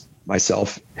athletes, just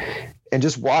myself, and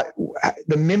just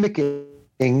the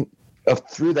mimicking of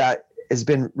through that has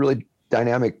been really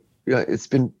dynamic. It's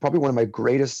been probably one of my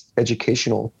greatest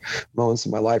educational moments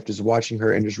in my life, just watching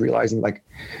her and just realizing like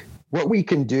what we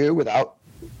can do without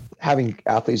having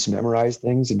athletes memorize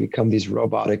things and become these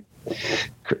robotic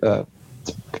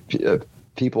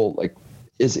people, like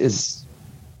is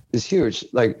huge.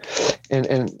 Like,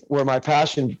 and where my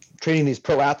passion training these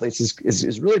pro athletes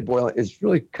is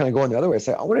really kind of going the other way. It's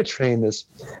like, I want to train this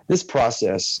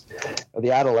process of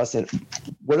the adolescent.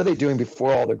 What are they doing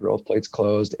before all the growth plates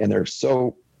closed? And they're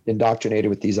so indoctrinated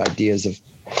with these ideas of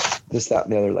this, that,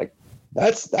 and the other. Like,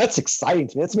 that's exciting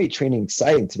to me. That's made training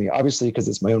exciting to me, obviously, because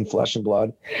it's my own flesh and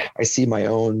blood. I see my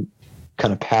own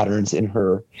kind of patterns in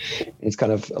her. It's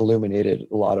kind of illuminated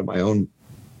a lot of my own,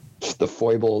 the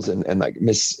foibles and like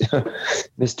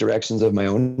misdirections of my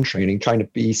own training, trying to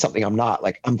be something I'm not.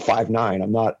 Like, I'm 5'9".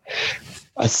 I'm not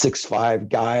a 6'5"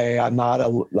 guy. I'm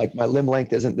not like my limb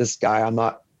length isn't this guy. I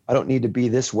don't need to be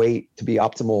this weight to be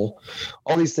optimal.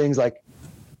 All these things like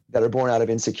that are born out of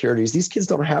insecurities. These kids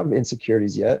don't have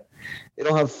insecurities yet. They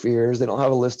don't have fears. They don't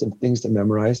have a list of things to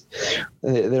memorize.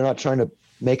 They're not trying to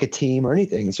make a team or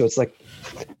anything. So it's like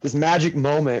this magic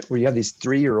moment where you have these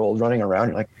 3-year-olds running around.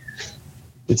 You're like,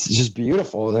 it's just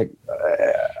beautiful. Like,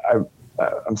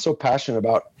 I'm so passionate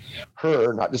about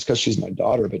her, not just because she's my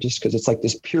daughter, but just because it's like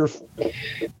this pure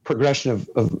progression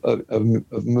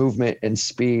of movement and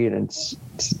speed and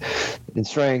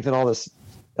strength and all this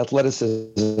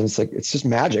athleticism. It's like, it's just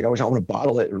magic. I wish I want to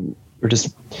bottle it or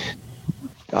just,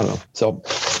 I don't know. So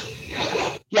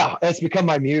yeah, it's become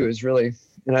my muse, really.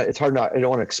 And it's hard I don't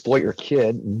want to exploit your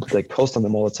kid and like post on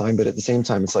them all the time, but at the same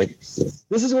time, it's like,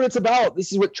 this is what it's about.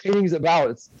 This is what training is about.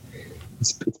 It's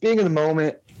being in the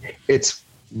moment. It's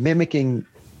mimicking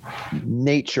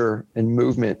nature and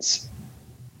movements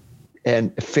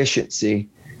and efficiency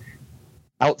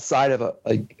outside of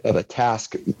a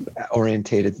task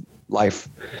orientated life,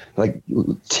 like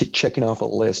checking off a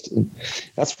list. And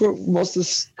that's what most of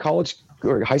this college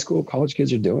or high school, college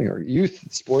kids are doing, or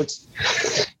youth sports.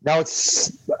 Now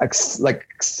it's like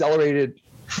accelerated.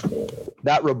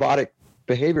 That robotic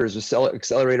behavior is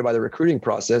accelerated by the recruiting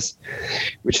process,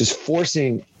 which is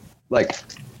forcing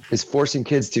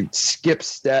kids to skip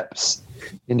steps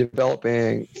in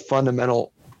developing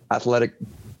fundamental athletic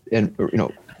and,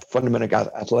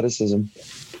 fundamental athleticism,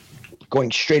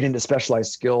 going straight into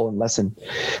specialized skill and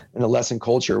a lesson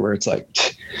culture where it's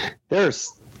like,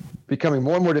 there's becoming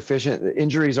more and more deficient. The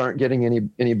injuries aren't getting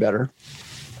any better.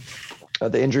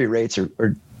 The injury rates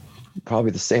are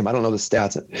probably the same. I don't know the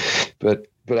stats, but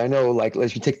I know, like,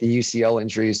 if you take the UCL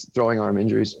injuries, throwing arm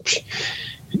injuries,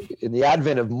 in the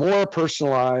advent of more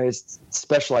personalized,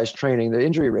 specialized training, the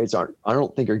injury rates I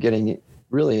don't think are getting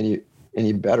really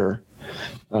any better.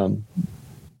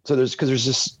 So there's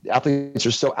just, athletes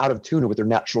are so out of tune with their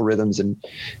natural rhythms and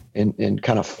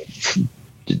kind of,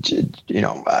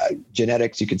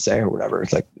 genetics, you could say, or whatever.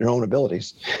 It's like their own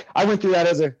abilities. I went through that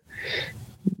as a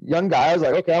young guy. I was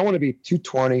like, okay, I want to be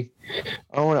 220.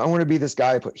 I want to be this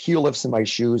guy. I put heel lifts in my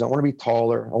shoes. I want to be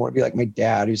taller. I want to be like my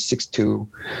dad, who's 6'2".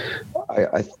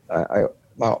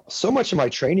 Wow, so much of my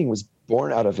training was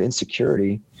born out of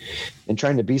insecurity and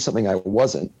trying to be something I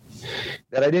wasn't,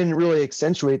 that I didn't really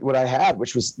accentuate what I had,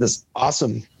 which was this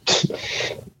awesome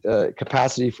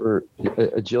capacity for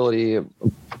agility,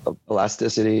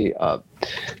 elasticity,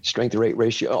 strength to rate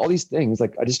ratio, all these things.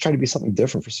 Like, I just tried to be something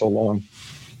different for so long,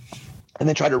 and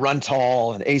then tried to run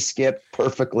tall and skip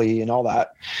perfectly and all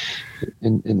that.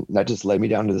 And that just led me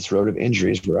down to this road of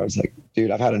injuries where I was like,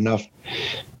 dude, I've had enough.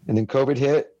 And then COVID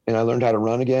hit, and I learned how to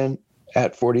run again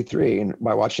at 43, and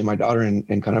by watching my daughter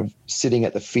and kind of sitting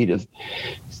at the feet of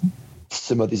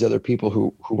some of these other people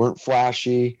who weren't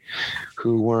flashy,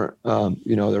 who weren't,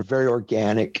 they're very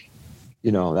organic,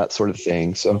 that sort of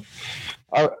thing. So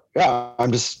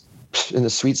I'm just in the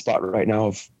sweet spot right now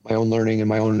of my own learning and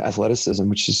my own athleticism,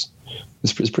 which is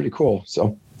pretty cool.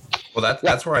 So. Well,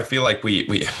 that's where I feel like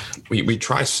we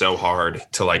try so hard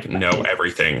to like know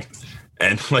everything.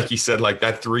 And like you said, like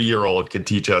that 3-year-old could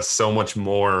teach us so much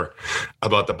more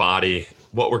about the body,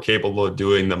 what we're capable of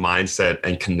doing, the mindset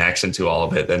and connection to all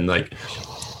of it than like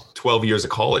 12 years of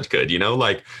college good,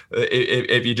 like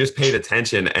if you just paid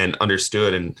attention and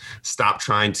understood and stopped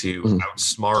trying to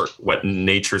outsmart what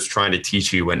nature's trying to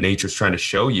teach you, what nature's trying to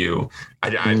show you. I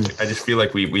just feel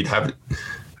like we'd have,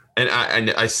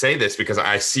 and I say this because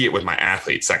I see it with my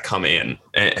athletes that come in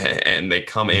and they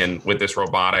come in with this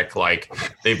robotic, like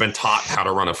they've been taught how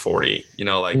to run a 40,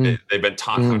 they've been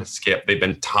taught how to skip. They've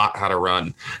been taught how to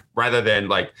run, rather than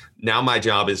like, now my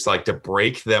job is like to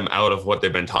break them out of what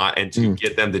they've been taught and to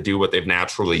get them to do what they've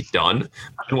naturally done.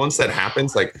 And once that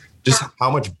happens, like just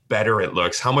how much better it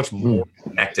looks, how much more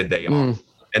connected they are.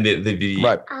 And the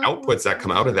outputs that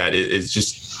come out of that is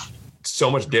just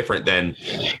so much different than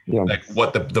like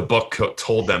what the book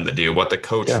told them to do, what the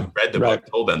coach who read the book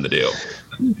told them to do.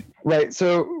 Right.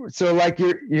 So like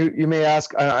you may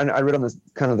ask, I read on this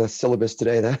kind of the syllabus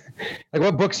today that like,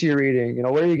 what books are you reading?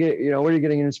 Where are you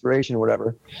getting inspiration or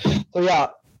whatever. So yeah,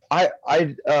 I've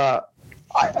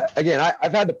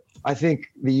had I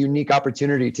think the unique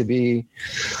opportunity to be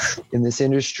in this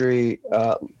industry,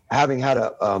 having had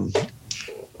a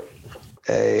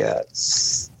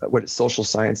social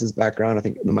sciences background. I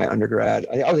think in my undergrad,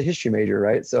 I was a history major,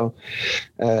 right? So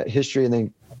history, and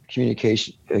then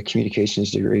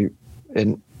communications degree.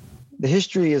 And the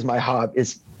history is my hobby.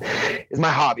 Is my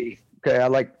hobby. Okay, I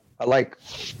like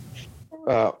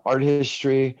art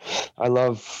history. I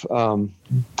love I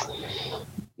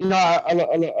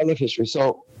love history.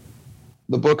 So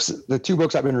the two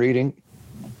books I've been reading,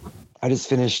 I just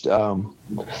finished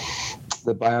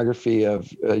the biography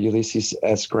of Ulysses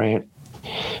S. Grant,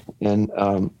 and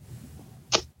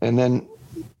then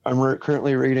I'm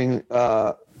currently reading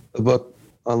a book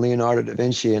on Leonardo da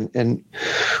Vinci, and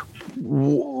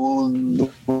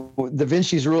Da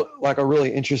Vinci's like a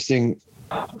really interesting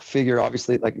figure.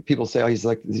 Obviously, like people say, he's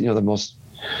like the most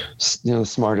the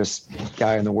smartest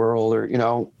guy in the world, or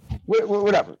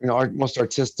whatever, most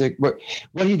artistic. But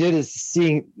what he did is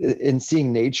seeing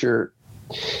nature.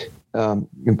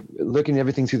 Looking at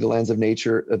everything through the lens of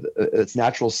nature, its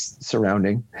natural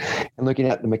surrounding, and looking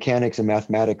at the mechanics and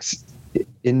mathematics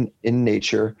in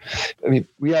nature. I mean,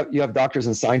 you have doctors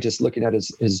and scientists looking at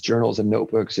his journals and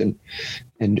notebooks and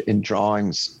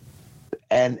drawings,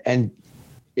 and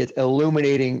it's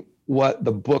illuminating what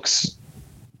the books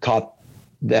taught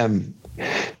them.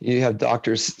 You have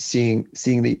doctors seeing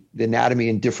the anatomy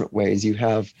in different ways. You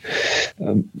have,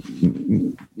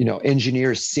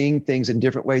 engineers seeing things in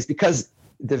different ways, because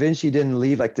Da Vinci didn't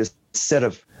leave like this set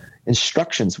of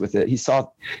instructions with it. He saw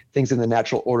things in the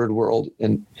natural ordered world,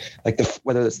 and like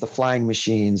whether it's the flying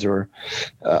machines or,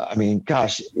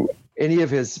 any of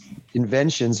his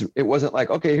inventions, it wasn't like,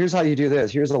 okay, here's how you do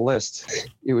this. Here's a list.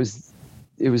 It was,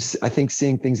 I think,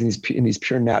 seeing things in these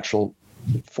pure natural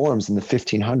forms in the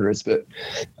 1500s, but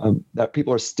that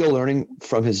people are still learning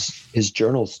from his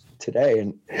journals today.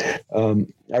 And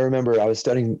I remember I was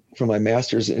studying for my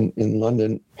master's in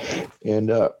London,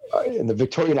 and in the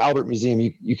Victoria and Albert Museum,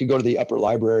 you could go to the upper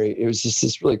library. It was just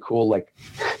this really cool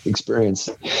experience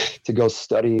to go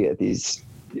study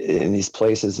in these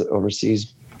places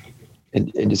overseas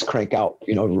and just crank out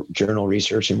journal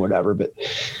research and whatever. But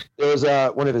there was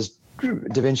one of his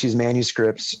Da Vinci's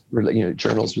manuscripts,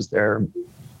 journals was there.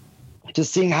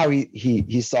 Just seeing how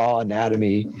he saw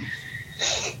anatomy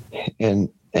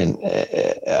and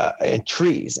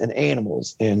trees and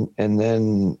animals and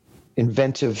then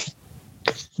inventive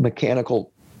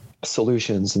mechanical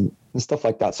solutions and stuff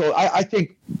like that. So I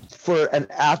think for an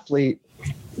athlete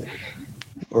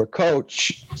or a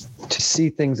coach to see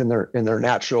things in the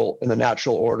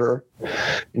natural order,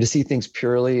 and to see things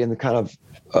purely in the kind of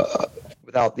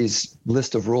without these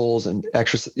list of rules and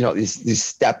extra, these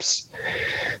steps.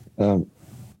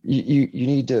 You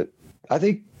need to, I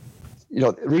think,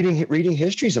 reading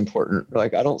history is important.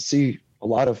 Like, I don't see a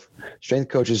lot of strength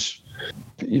coaches,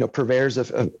 purveyors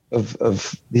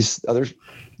of these other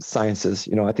sciences.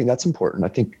 I think that's important. I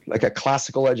think like a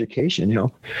classical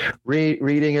education,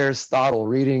 reading Aristotle,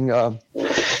 reading,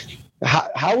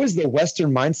 how is the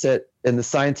Western mindset and the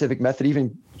scientific method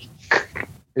even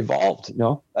evolved?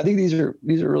 I think these are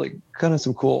really kind of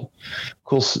some cool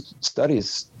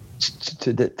studies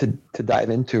to dive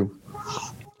into.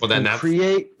 Well, then and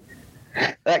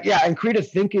create a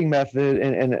thinking method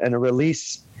and a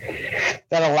release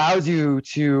that allows you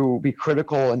to be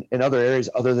critical in other areas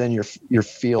other than your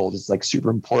field is like super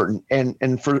important.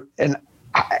 And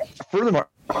furthermore,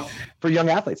 for young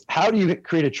athletes, how do you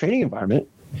create a training environment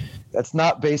that's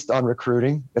not based on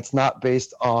recruiting, that's not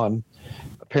based on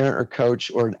a parent or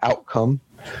coach or an outcome,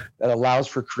 that allows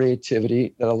for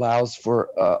creativity, that allows for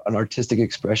an artistic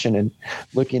expression, and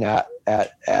looking at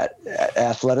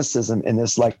athleticism in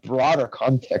this like broader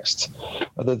context,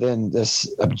 other than this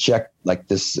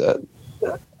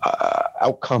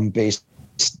outcome based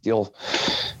deal.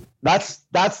 That's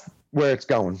where it's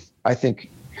going. I think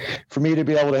for me to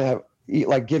be able to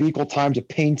give equal time to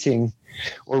painting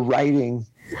or writing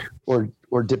or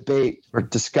debate or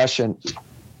discussion,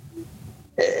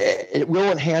 it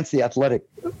will enhance the athletic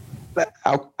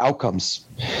outcomes.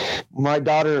 My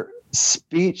daughter's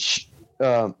speech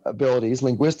abilities,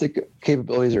 linguistic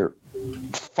capabilities are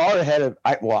far ahead of,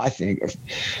 I think,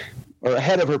 or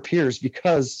ahead of her peers,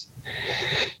 because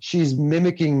she's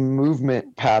mimicking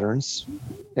movement patterns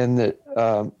and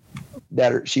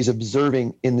that she's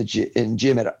observing in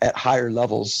gym at higher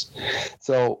levels.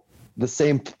 So the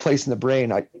same place in the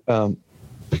brain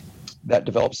that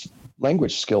develops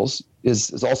language skills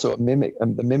is also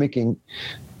the mimicking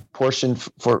portion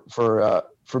for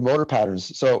motor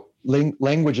patterns. So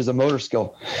language is a motor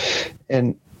skill,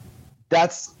 and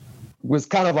was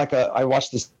kind of like I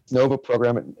watched this Nova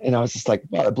program and I was just like,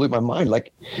 wow, it blew my mind.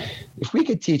 Like, if we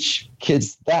could teach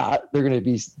kids that, they're going to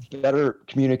be better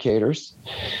communicators.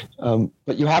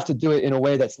 But you have to do it in a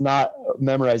way that's not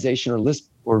memorization or list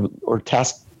or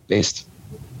task based.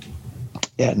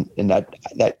 And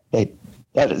that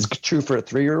is true for a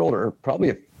 3-year-old or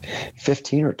probably a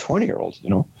 15 or 20-year-old,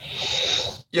 Yeah.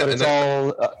 But it's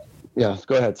all, yeah,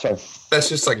 go ahead. Sorry. That's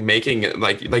just like making it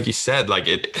like you said, like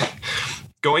it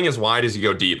going as wide as you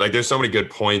go deep. Like, there's so many good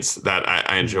points that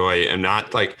I enjoy, and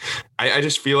not like, I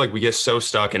just feel like we get so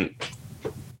stuck in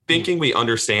thinking we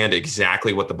understand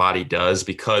exactly what the body does,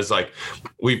 because like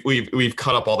we've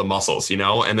cut up all the muscles,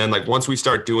 and then like once we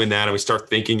start doing that and we start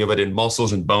thinking of it in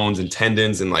muscles and bones and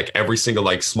tendons and like every single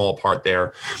like small part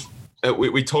there,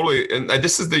 we totally, and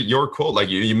this is your quote, like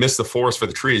you miss the forest for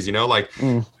the trees,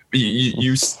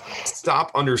 you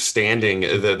stop understanding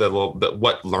the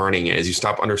what learning is. You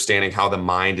stop understanding how the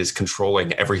mind is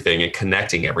controlling everything and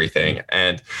connecting everything.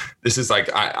 And this is like,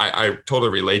 I totally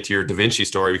relate to your Da Vinci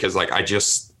story, because like I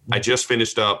just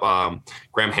finished up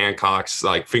Graham Hancock's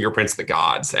like Fingerprints of the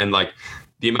Gods, and like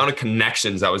the amount of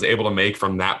connections I was able to make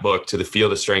from that book to the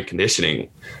field of strength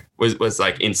conditioning was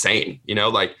like insane.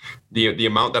 Like the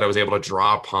amount that I was able to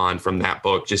draw upon from that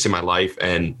book just in my life,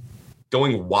 and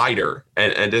going wider.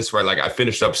 And this is where like I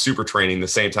finished up Super Training the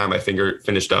same time I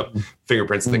finished up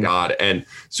Fingerprints of the God. And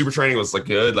Super Training was like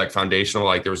good, like foundational,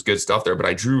 like there was good stuff there, but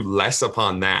I drew less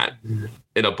upon that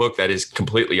in a book that is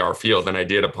completely our field than I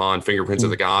did upon Fingerprints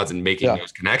of the Gods and making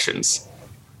those connections.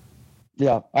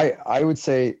 Yeah, I would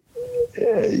say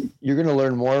you're going to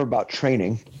learn more about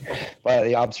training by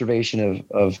the observation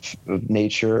of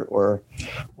nature or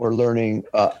learning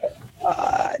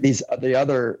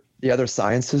the other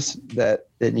sciences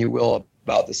than you will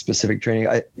about the specific training.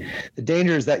 The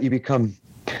danger is that you're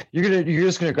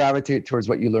just going to gravitate towards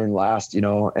what you learned last,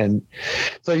 and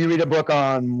so you read a book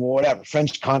on whatever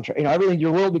French contract, everything.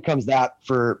 Your world becomes that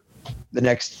for the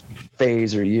next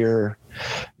phase or year,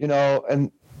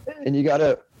 and you got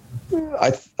to.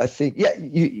 I think,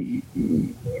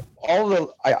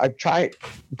 I've tried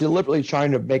deliberately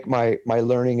trying to make my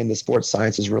learning in the sports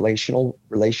sciences relational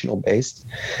based.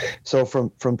 So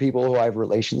from people who I have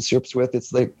relationships with,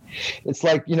 it's like,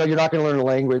 you're not going to learn a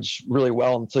language really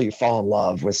well until you fall in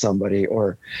love with somebody,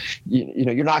 or,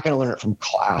 you're not going to learn it from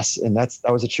class. And that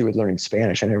was true with learning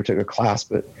Spanish. I never took a class,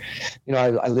 but, I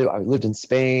lived in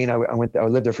Spain. I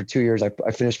lived there for 2 years. I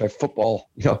finished my football,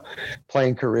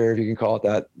 playing career, if you can call it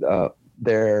that,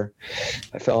 there.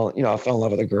 I fell in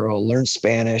love with a girl, learned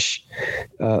Spanish,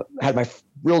 had my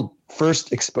real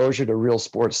first exposure to real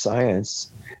sports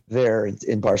science there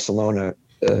in Barcelona,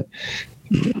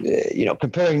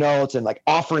 comparing notes and like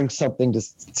offering something to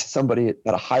somebody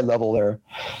at a high level there,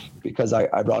 because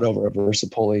I brought over a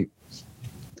Versapoli.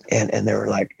 And they were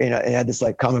like, it had this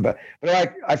like comment about, but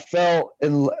like I fell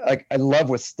in love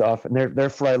with stuff, and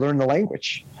therefore I learned the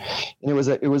language, and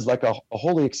it was like a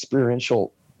wholly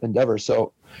experiential endeavor.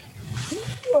 So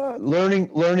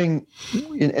learning,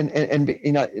 and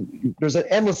there's an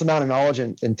endless amount of knowledge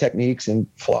and techniques and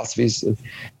philosophies.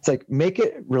 It's like, make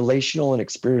it relational and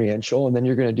experiential, and then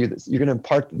you're going to do this. You're going to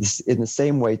impart this in the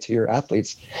same way to your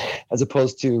athletes, as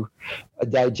opposed to a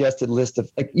digested list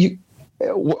of like you.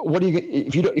 What do you,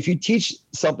 if you teach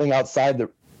something outside the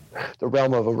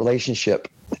realm of a relationship?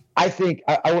 I think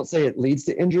I won't say it leads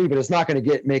to injury, but it's not going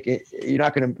to you're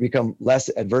not going to become less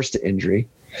adverse to injury.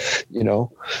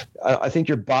 I think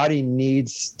your body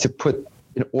needs to put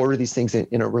in order these things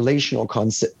in a relational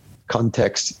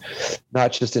context,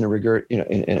 not just in a in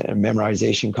a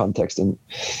memorization context. And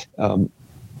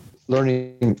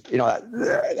learning,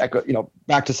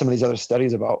 back to some of these other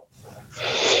studies about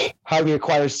how we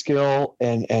acquire skill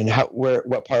and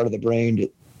what part of the brain,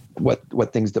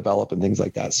 what things develop and things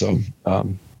like that. So,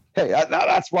 hey,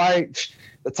 that's why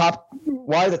the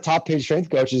top paid strength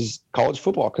coaches, college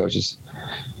football coaches,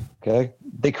 okay,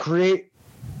 they create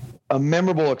a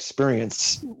memorable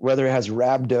experience, whether it has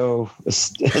rhabdo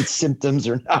symptoms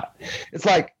or not. It's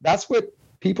like, that's what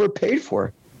people are paid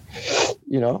for,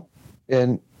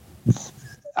 and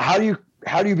how do you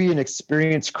be an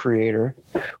experience creator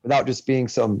without just being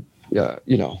some, but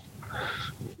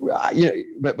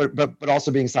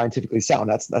also being scientifically sound?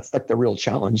 That's like the real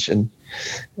challenge. And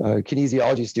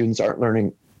kinesiology students aren't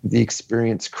learning the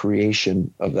experience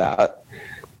creation of that.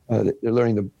 They're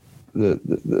learning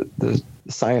the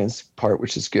science part,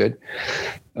 which is good.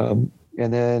 And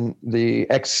then the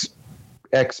ex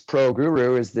pro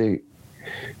guru is devoid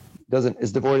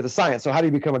of the science. So how do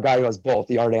you become a guy who has both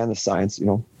the art and the science?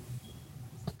 And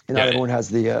not everyone has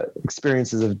the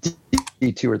experiences of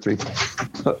D2 or 3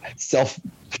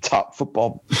 self-taught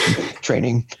football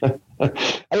training. I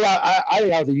think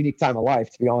that was a unique time of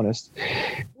life, to be honest,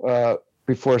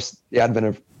 before the advent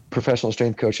of professional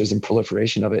strength coaches and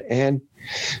proliferation of it. And,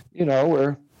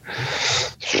 where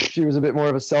she was a bit more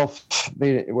of a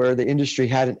where the industry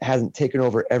hasn't taken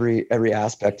over every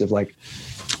aspect of like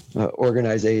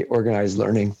organized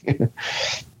learning.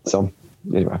 So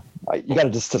anyway, you got to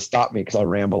just stop me because I'll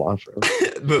ramble on forever.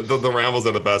 The rambles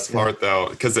are the best part though,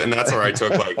 and that's where I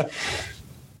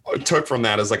took from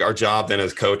that is like our job then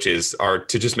as coaches are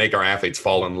to just make our athletes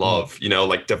fall in love,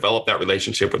 like develop that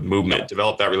relationship with movement,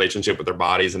 develop that relationship with their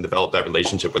bodies, and develop that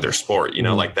relationship with their sport,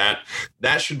 like that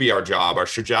should be our job. Our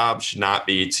job should not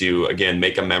be to, again,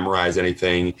 make them memorize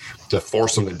anything, to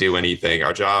force them to do anything.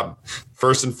 Our job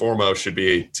first and foremost should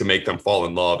be to make them fall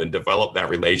in love and develop that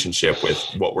relationship with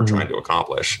what we're trying to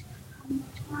accomplish.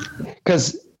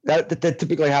 Because that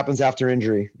typically happens after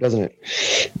injury, doesn't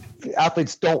it?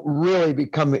 Athletes don't really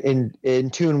become in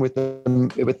tune with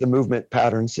the movement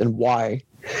patterns and why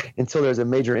until there's a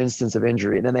major instance of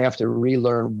injury, and then they have to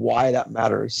relearn why that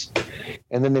matters.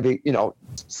 And then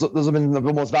so those have been the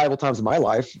most valuable times of my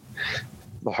life,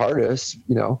 the hardest,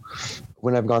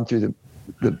 when I've gone through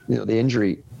the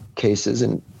injury cases,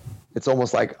 and it's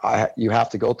almost like you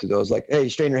have to go through those. Like, hey, you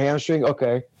strain your hamstring,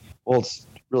 okay, well, it's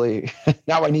really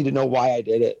now I need to know why I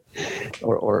did it,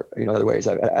 or other ways.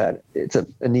 It's a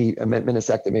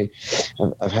meniscectomy.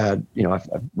 I've had I've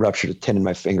ruptured a tendon in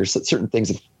my finger. So certain things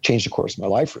have changed the course of my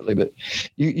life, really. But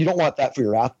you don't want that for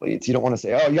your athletes. You don't want to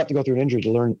say, oh, you have to go through an injury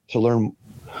to learn to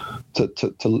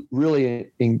really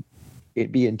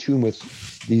be in tune with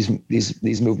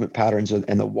these movement patterns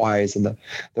and the whys and the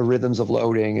rhythms of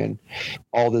loading and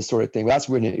all this sort of thing. That's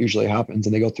when it usually happens.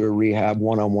 And they go through a rehab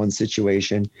one-on-one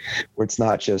situation where it's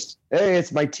not just, hey,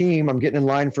 it's my team, I'm getting in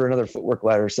line for another footwork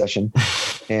ladder session,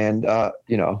 and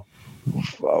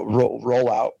roll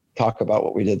out, talk about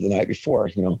what we did the night before.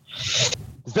 It's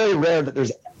very rare that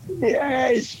there's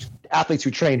athletes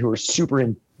who train who are super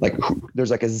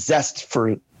there's like a zest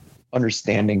for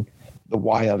understanding the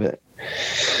why of it.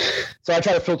 So I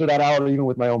try to filter that out even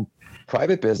with my own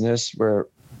private business, where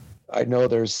I know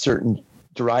there's certain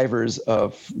drivers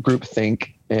of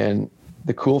groupthink and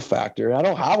the cool factor. I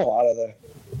don't have a lot of the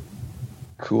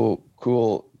cool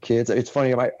kids. It's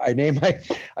funny. I named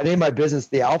my business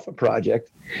the Alpha Project,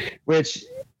 which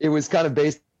it was kind of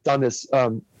based on this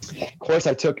course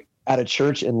I took at a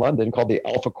church in London called the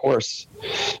Alpha Course,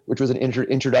 which was an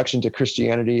introduction to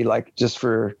Christianity, like just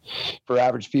for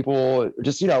average people,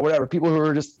 just, whatever, people who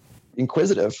are just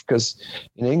inquisitive, because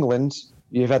in England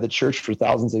you've had the church for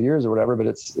thousands of years or whatever, but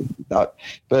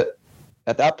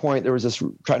at that point there was this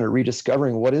trying to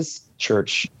rediscovering what is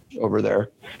church over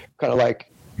there, kind of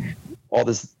like all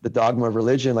this, the dogma of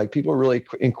religion, like people are really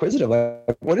inquisitive,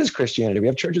 like what is Christianity? We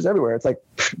have churches everywhere. It's like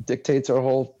dictates our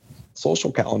whole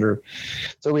social calendar.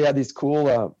 So we had these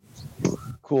cool,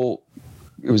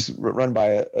 it was run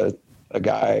by a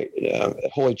guy,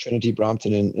 Holy Trinity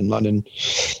Brompton in London.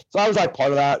 So I was like part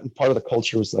of that, and part of the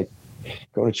culture was like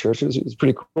going to church. It was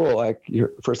pretty cool. Like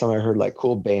first time I heard like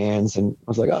cool bands, and I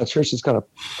was like, oh, church is kind of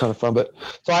fun. But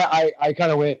so I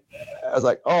kind of went, I was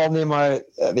like, oh, I'll name my,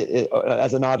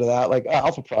 as a nod to that, like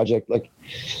Alpha Project, like,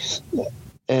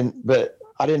 but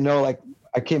I didn't know, like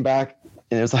I came back,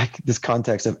 and it was like this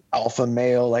context of alpha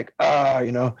male, like, But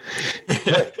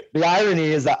the irony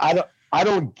is that I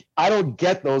don't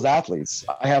get those athletes.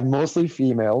 I have mostly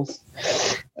females,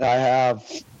 and I have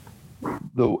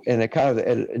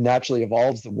it naturally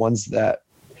evolves the ones that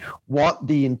want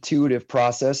the intuitive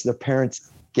process. Their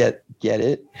parents get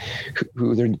it,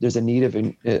 who there's a need of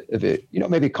it,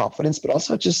 maybe confidence, but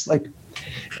also just like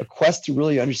a quest to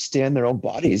really understand their own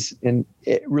bodies. And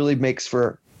it really makes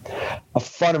for a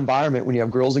fun environment when you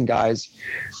have girls and guys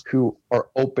who are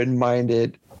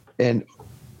open-minded, and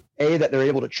that they're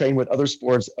able to train with other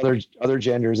sports, other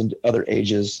genders and other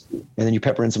ages. And then you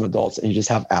pepper in some adults, and you just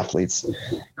have athletes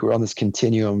who are on this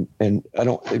continuum. And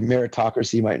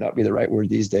meritocracy might not be the right word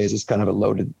these days. It's kind of a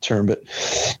loaded term, but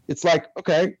it's like,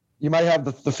 okay, you might have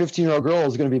the 15-year-old girl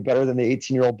is going to be better than the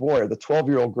 18-year-old boy, or the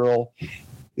 12-year-old girl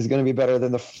is going to be better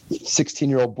than the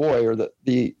 16-year-old boy, or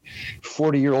the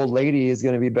 40-year-old lady is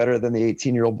going to be better than the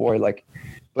 18-year-old boy.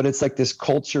 But it's like this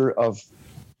culture of,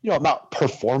 not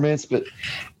performance, but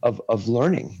of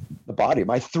learning the body.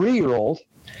 My 3-year-old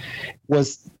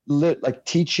was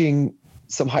teaching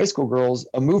some high school girls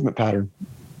a movement pattern,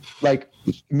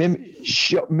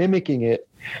 mimicking it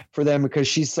for them, because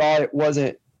she saw it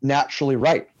wasn't naturally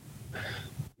right.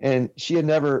 And she can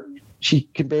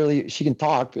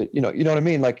talk, but you know what I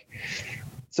mean?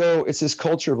 So it's this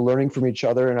culture of learning from each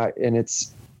other, and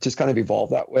it's just kind of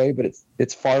evolved that way, but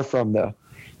it's far from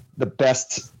the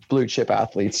best blue chip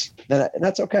athletes, and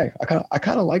that's okay. I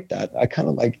kind of like that. I kind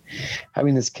of like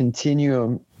having this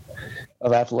continuum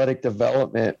of athletic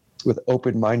development with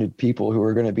open-minded people who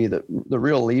are going to be the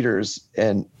real leaders,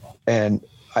 and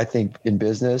I think in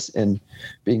business, and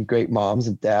being great moms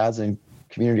and dads and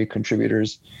community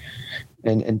contributors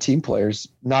and team players,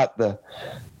 not the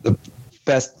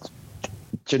best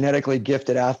genetically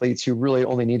gifted athletes who really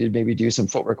only need to maybe do some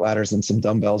footwork ladders and some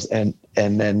dumbbells, and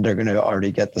then they're going to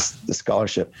already get the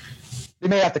scholarship. They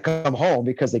may have to come home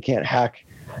because they can't hack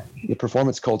the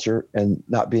performance culture and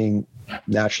not being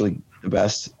naturally the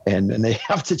best, and they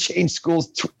have to change schools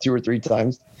 2 or 3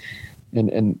 times,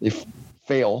 and they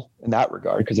fail in that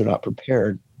regard because they're not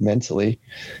prepared mentally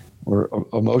or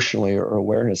emotionally or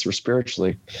awareness or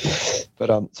spiritually. But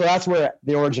so that's where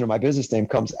the origin of my business name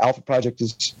comes. Alpha Project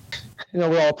is,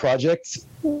 we're all projects,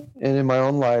 and in my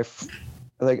own life,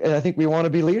 and I think we want to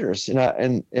be leaders, and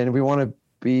we all want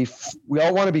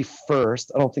to be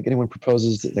first. I don't think anyone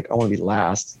proposes that I want to be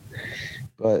last,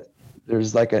 but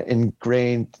there's an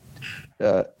ingrained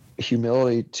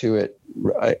humility to it,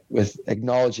 right? With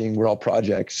acknowledging we're all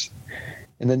projects.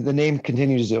 And then the name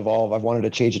continues to evolve. I've wanted to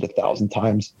change it 1,000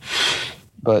 times,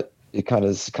 but it kind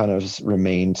of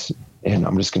remained, and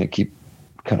I'm just going to keep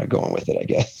kind of going with it, I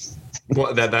guess.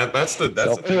 Well, that's the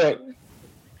thing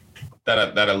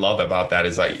that I love about that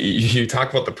is you talk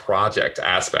about the project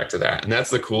aspect of that, and that's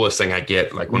the coolest thing I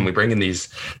get. When we bring in these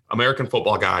American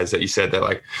football guys that you said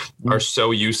that are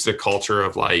so used to the culture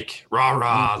of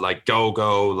rah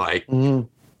go,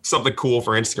 something cool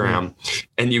for Instagram,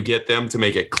 and you get them to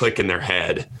make it click in their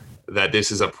head that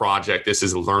this is a project, this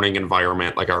is a learning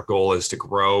environment. Our goal is to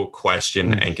grow,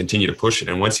 question, and continue to push it.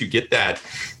 And once you get that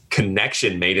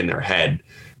connection made in their head,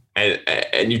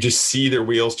 and you just see their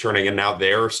wheels turning, and now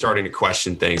they're starting to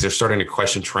question things. They're starting to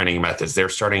question training methods. They're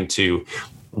starting to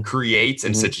create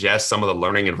and suggest some of the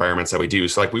learning environments that we do.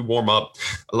 So we warm up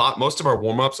a lot. Most of our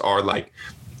warm-ups are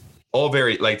all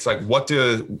very it's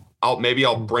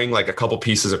I'll bring a couple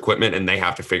pieces of equipment, and they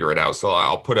have to figure it out. So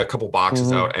I'll put a couple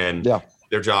boxes out, and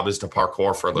their job is to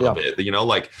parkour for a little bit,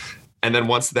 and then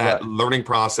once that learning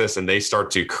process, and they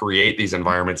start to create these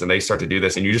environments, and they start to do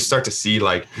this, and you just start to see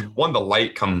the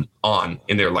light come on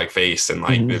in their face,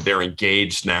 and they're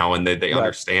engaged now, and they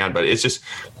understand. But it's just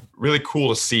really cool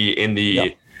to see in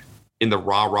the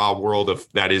rah world of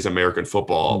that is American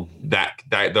football, that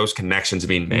those connections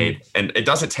being made. And it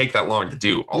doesn't take that long to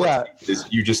do. All it takes is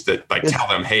you just tell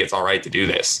them, hey, it's all right to do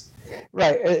this.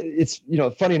 Right. It's,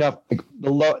 funny enough,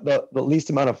 the least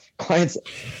amount of clients,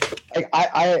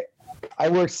 I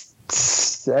worked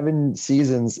 7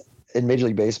 seasons in Major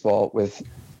League Baseball with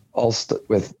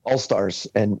all-stars,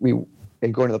 and going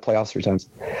to the playoffs 3 times.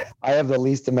 I have the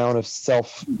least amount of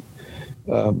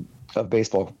of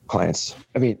baseball clients.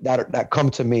 I mean, that come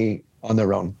to me on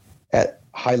their own at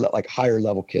higher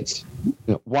level kids.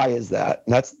 Why is that?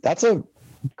 And that's a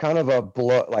kind of a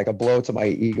blow to my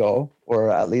ego, or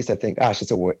at least I think, gosh,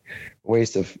 it's a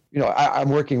waste of, I'm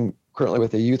working currently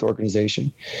with a youth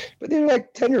organization, but they're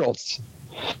 10-year-olds.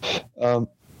 I'm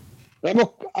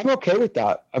okay with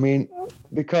that. I mean,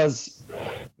 because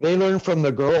they learn from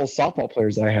the girls softball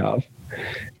players I have,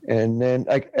 and then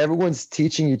everyone's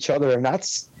teaching each other, and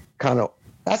that's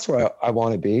where I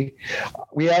want to be.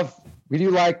 We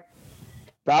do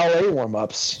ballet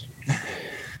warm-ups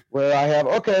where I have,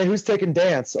 okay, who's taking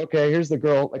dance? Okay, here's the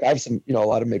girl. I have some, a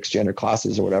lot of mixed gender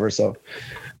classes or whatever. So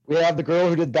we have the girl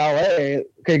who did ballet.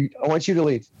 Okay, I want you to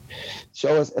lead.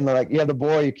 Show us. And they're like, you have the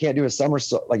boy, you can't do a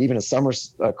somersault, like even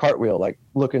a cartwheel, like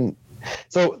looking.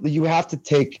 So we have to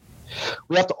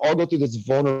all go through this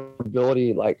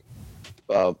vulnerability, like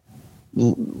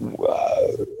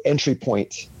entry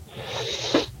point.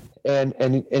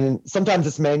 And sometimes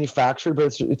it's manufactured,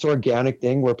 but it's organic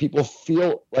thing where people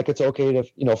feel like it's okay to,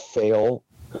 you know, fail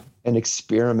and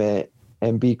experiment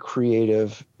and be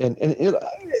creative. And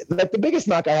like the biggest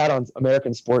knock I had on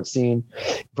American sports scene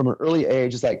from an early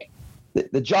age is like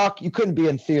the jock, you couldn't be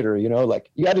in theater, you know,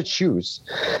 like you had to choose.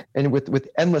 And with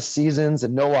endless seasons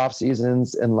and no off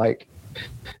seasons, and like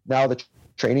now the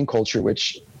training culture,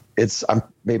 which I'm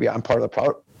part of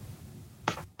the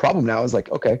problem now, is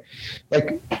like, okay,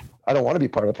 like I don't want to be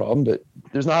part of the problem, but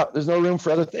there's no room for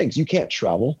other things. You can't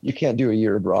travel. You can't do a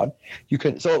year abroad. You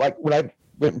can. So like when I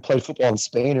went and played football in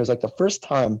Spain, it was like the first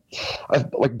time I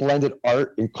like blended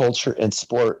art and culture and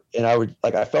sport. And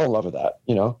I fell in love with that.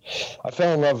 You know, I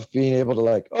fell in love with being able to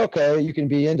like, okay, you can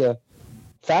be into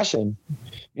fashion,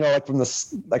 you know,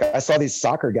 like I saw these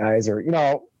soccer guys, or, you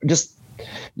know, just,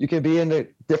 you can be into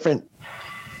different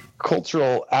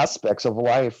cultural aspects of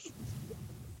life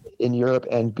in Europe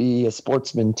and be a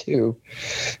sportsman too.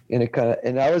 And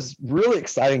and that was really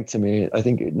exciting to me. I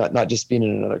think not just being in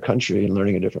another country and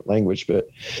learning a different language, but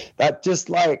that just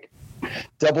like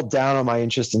doubled down on my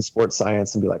interest in sports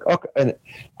science and be like, okay, and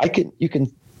you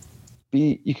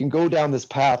can go down this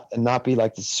path and not be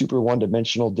like the super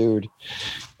one-dimensional dude.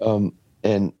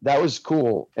 And that was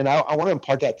cool. And I want to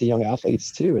impart that to young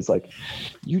athletes too. It's like,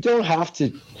 you don't have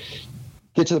to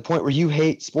get to the point where you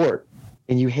hate sport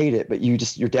and you hate it, but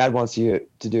your dad wants you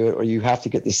to do it, or you have to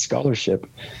get this scholarship,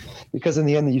 because in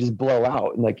the end you just blow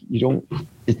out. And like,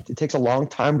 it takes a long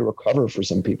time to recover for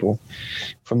some people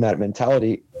from that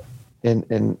mentality. And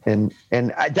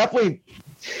I definitely,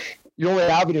 your only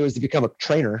avenue is to become a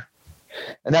trainer.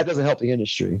 And that doesn't help the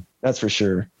industry. That's for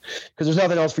sure. Because there's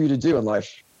nothing else for you to do in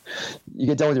life. You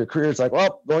get done with your career. It's like,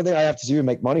 well, the only thing I have to do to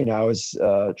make money now is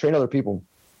train other people,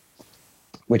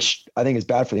 which I think is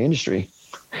bad for the industry.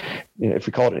 You know, if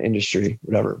we call it an industry,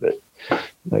 whatever, but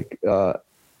like,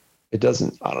 it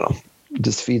doesn't, I don't know, it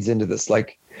just feeds into this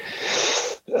like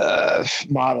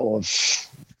model of.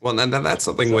 Well, and that's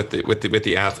something with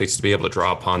the athletes, to be able to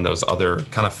draw upon those other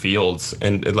kind of fields,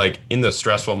 and like in the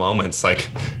stressful moments,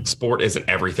 like sport isn't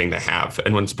everything they have,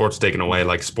 and when sport's taken away,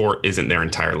 like sport isn't their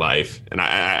entire life. And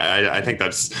I think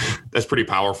that's pretty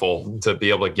powerful to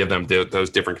be able to give them those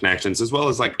different connections, as well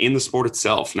as like in the sport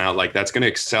itself. Now, like that's going to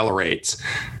accelerate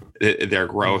their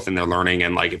growth and their learning.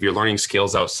 And like, if you're learning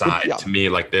skills outside, to me,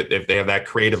 like if they have that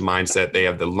creative mindset, they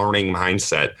have the learning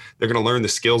mindset, they're going to learn the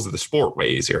skills of the sport way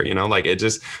easier, you know, like it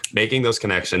just making those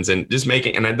connections and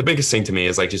the biggest thing to me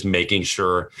is like just making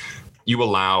sure you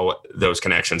allow those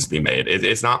connections to be made.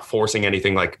 It's not forcing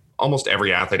anything. Like almost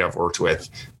every athlete I've worked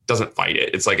with doesn't fight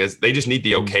it. It's like, they just need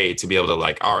the okay to be able to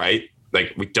like, all right,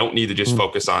 like we don't need to just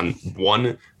focus on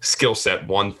one skill set,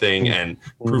 one thing, and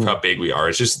prove how big we are.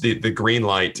 It's just the green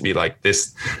light to be like,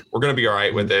 this, we're going to be all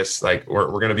right with this. Like we're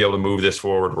going to be able to move this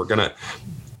forward.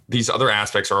 These other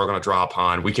aspects are all going to draw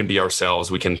upon. We can be ourselves.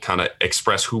 We can kind of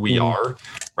express who we are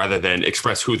rather than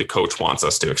express who the coach wants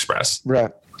us to express.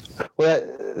 Right. Well,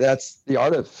 that's the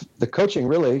art of the coaching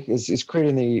really is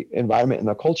creating the environment and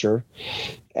the culture,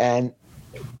 and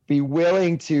be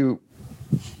willing to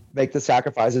make the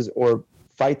sacrifices or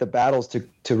fight the battles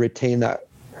to retain that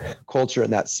culture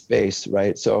and that space.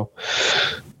 Right. So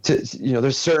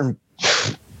there's certain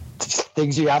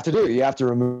things you have to do. You have to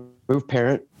remove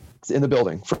parents in the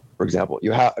building, for example.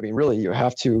 You have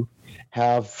to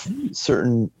have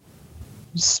certain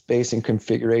space and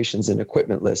configurations and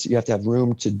equipment lists. You have to have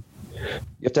room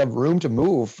to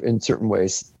move in certain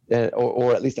ways,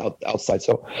 or at least outside.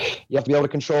 So you have to be able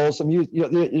to control some.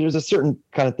 There's a certain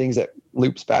kind of things that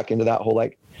loops back into that whole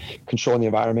like controlling the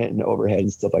environment and overhead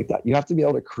and stuff like that. You have to be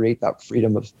able to create that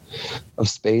freedom of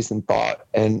space and thought,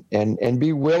 and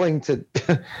be willing to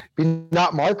be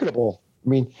not marketable. I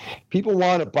mean, people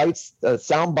want a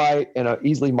sound bite and an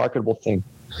easily marketable thing.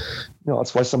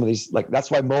 That's why some of these, like, that's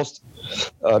why most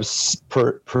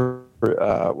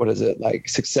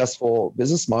successful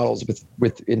business models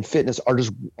in fitness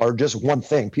are just one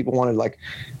thing. People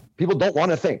don't want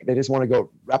to think. They just want to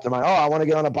go wrap their mind. Oh, I want to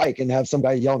get on a bike and have some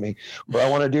guy yell at me, or I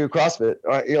want to do CrossFit.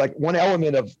 You're like one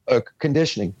element of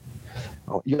conditioning,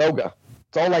 yoga.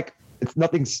 It's all like, it's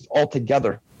nothing's all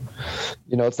together.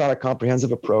 It's not a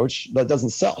comprehensive approach. That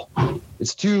doesn't sell.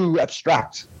 It's too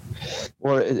abstract,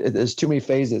 or there's too many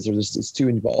phases, or it's too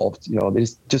involved. They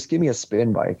just give me a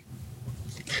spin bike.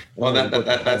 Well,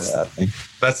 that's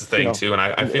the thing too, and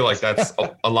I feel like that's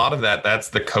a lot of that. That's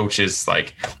the coach's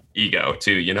like ego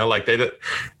too. Like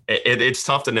it's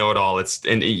tough to know it all.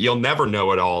 And you'll never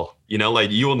know it all.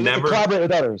 Like you will never collaborate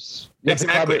with others. You have to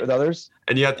collaborate with others,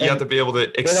 and you have to be able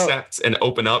to accept and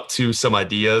open up to some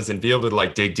ideas and be able to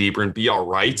like dig deeper and be all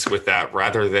right with that,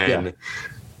 rather than.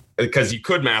 Because you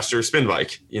could master a spin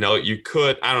bike, you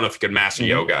could, I don't know if you could master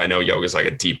yoga. I know yoga is like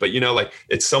a deep, but like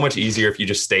it's so much easier if you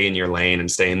just stay in your lane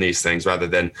and stay in these things rather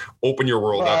than open your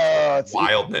world up to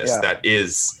wildness that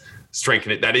is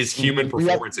strengthening, that is human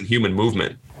performance and human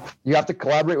movement. You have to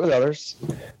collaborate with others,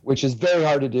 which is very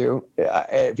hard to do,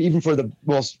 even for the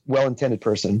most well-intended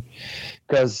person,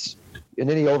 because and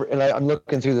I'm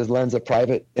looking through the lens of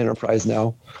private enterprise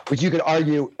now, which you could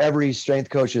argue every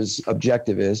strength coach's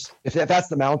objective is, if that's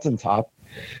the mountaintop,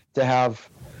 to have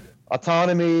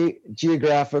autonomy,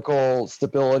 geographical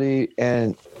stability,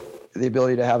 and the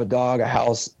ability to have a dog, a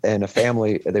house, and a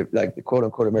family, like the quote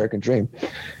unquote American dream,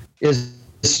 is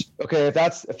okay. If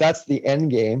that's the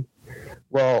end game,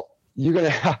 well, you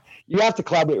have to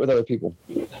collaborate with other people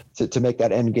to make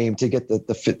that end game, to get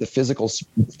the physical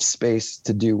space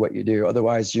to do what you do.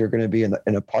 Otherwise, you're going to be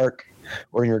in a park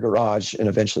or in your garage, and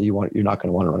eventually you're not going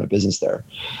to want to run a business there.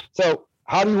 So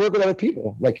how do you work with other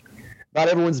people? Like, not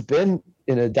everyone's been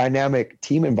in a dynamic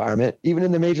team environment, even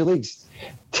in the major leagues.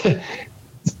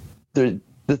 the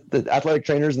athletic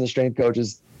trainers and the strength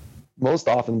coaches most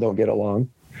often don't get along.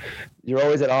 You're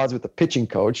always at odds with the pitching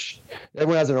coach.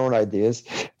 Everyone has their own ideas.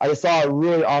 I saw a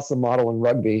really awesome model in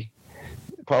rugby.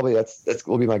 Probably that's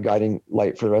will be my guiding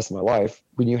light for the rest of my life.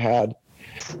 When you had,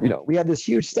 we had this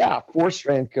huge staff, 4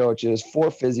 strength coaches, 4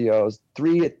 physios,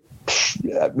 3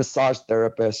 massage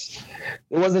therapists.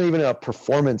 There wasn't even a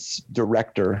performance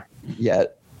director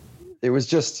yet. It was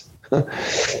just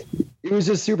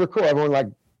super cool.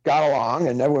 Everyone got along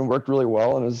and everyone worked really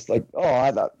well. And it was like,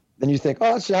 I thought. Then you think,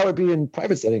 that's how it would be in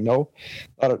private setting. No,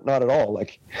 not at all.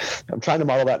 Like, I'm trying to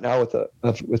model that now with a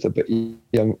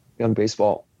young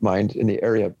baseball mind in the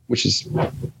area, which is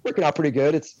working out pretty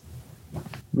good.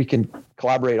 We can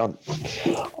collaborate on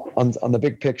the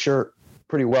big picture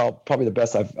pretty well. Probably the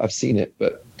best I've seen it,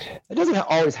 but it doesn't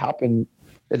always happen.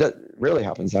 It rarely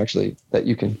happens actually that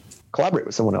you can collaborate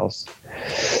with someone else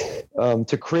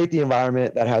to create the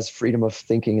environment that has freedom of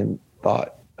thinking and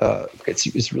thought.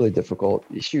 It's really difficult.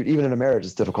 Shoot, even in a marriage,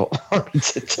 it's difficult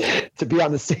to be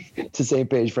on the same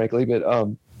page, frankly. But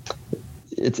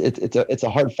it's a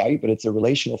hard fight, but it's a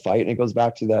relational fight, and it goes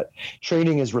back to that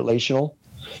training is relational.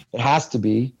 It has to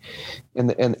be,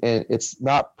 and it's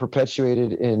not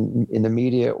perpetuated in the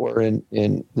media or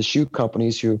in the shoe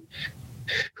companies who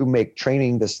make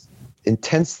training this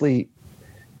intensely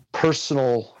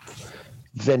personal,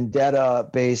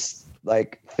 vendetta-based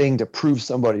thing to prove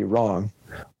somebody wrong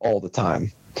all the time,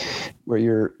 where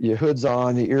your hood's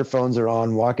on, the earphones are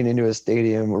on, walking into a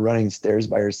stadium or running stairs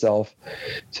by yourself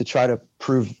to try to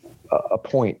prove a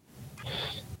point.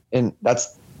 And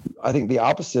that's, I think, the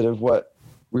opposite of what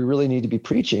we really need to be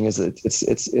preaching. Is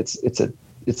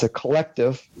it's a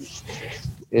collective.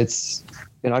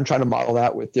 And I'm trying to model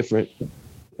that with different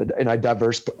and a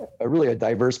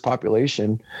diverse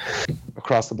population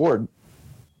across the board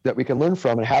that we can learn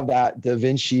from, and have that Da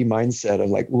Vinci mindset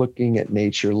of looking at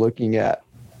nature, looking at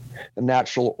the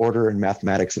natural order and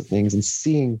mathematics of things, and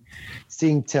seeing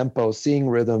tempo, seeing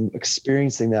rhythm,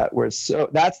 experiencing that. Where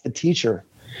that's the teacher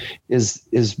is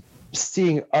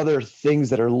seeing other things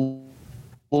that are a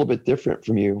little bit different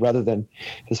from you, rather than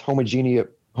this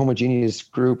homogeneous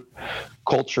group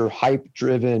culture, hype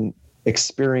driven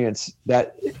experience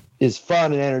that is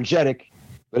fun and energetic,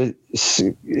 but it's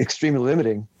extremely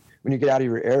limiting when you get out of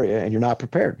your area and you're not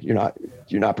prepared. You're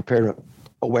not prepared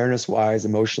awareness wise,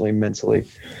 emotionally, mentally.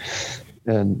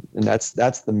 And that's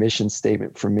the mission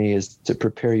statement for me, is to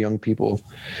prepare young people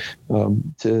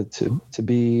to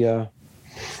be to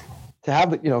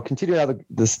have continue to have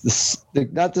this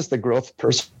not just the growth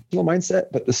personal mindset,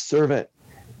 but the servant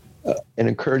and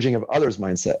encouraging of others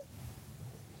mindset.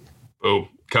 Oh,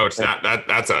 Coach,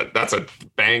 that's a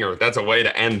banger. That's a way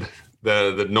to end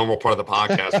the normal part of the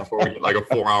podcast before we get a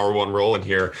 4-hour one rolling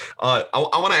here. I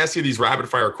want to ask you these rapid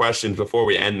fire questions before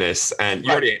we end this. And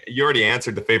you already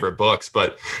answered the favorite books,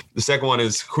 but the second one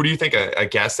is, who do you think a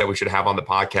guest that we should have on the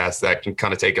podcast that can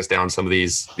kind of take us down some of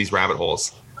these rabbit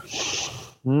holes?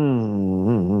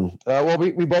 Well,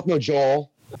 we both know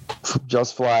Joel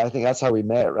Just Fly. I think that's how we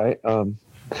met, right? I'm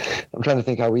trying to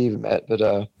think how we even met,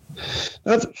 but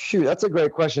that's a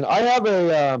great question. I have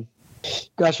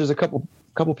there's a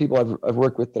couple people I've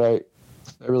worked with that I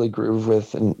really groove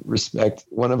with and respect.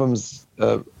 One of them's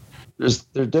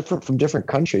they're different from different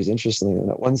countries. Interestingly,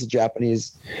 one's a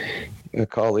Japanese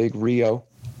colleague, Ryo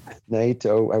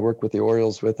Naito. I work with the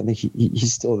Orioles with, and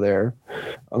he's still there.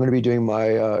 I'm going to be doing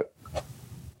my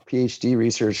PhD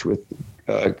research with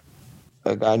a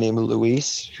guy named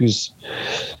Luis, who's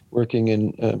working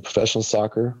in professional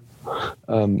soccer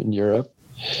in Europe.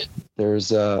 There's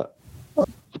that's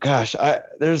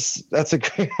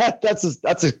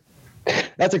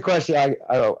a question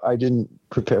I didn't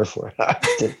prepare for. I've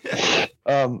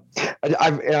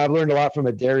learned a lot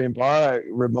from Darian Barr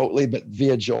remotely, but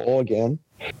via Joel again.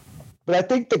 But I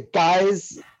think the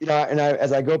guys,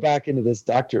 as I go back into this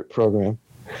doctorate program,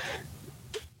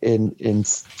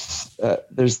 there's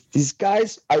these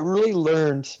guys. I really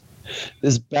learned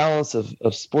this balance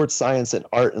of sports science and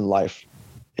art and life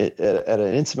at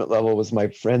an intimate level with my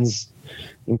friends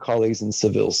and colleagues in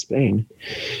Seville, Spain.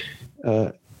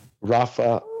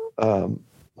 Rafa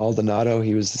Maldonado,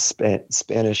 he was the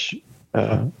Spanish.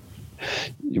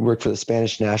 He worked for the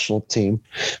Spanish national team.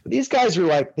 But these guys were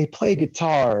like, they play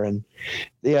guitar and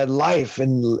they had life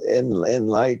and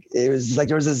like it was like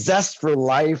there was a zest for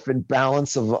life and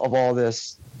balance of all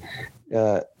this,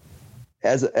 in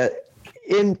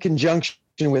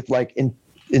conjunction with like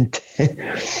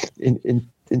intense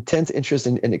interest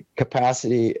and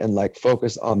capacity and like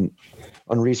focus on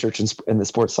research and the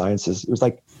sports sciences. It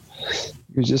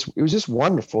was just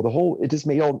wonderful. It just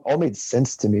all made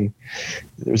sense to me.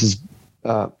 There's this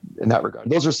in that regard.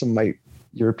 Those are some of my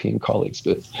European colleagues,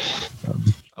 but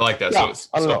I like that. Yeah,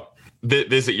 I don't know.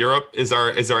 Visit Europe is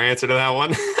our answer to that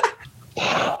one.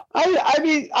 I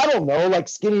mean, I don't know, like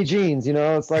skinny jeans,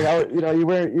 it's like,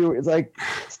 it's like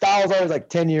style's always like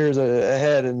 10 years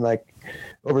ahead and like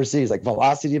overseas, like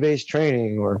velocity-based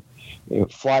training or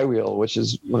flywheel, which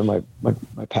is one of my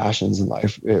passions in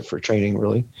life for training,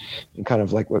 really, and kind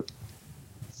of like what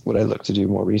I look to do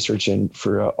more research in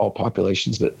for all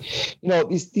populations. But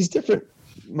these different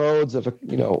modes of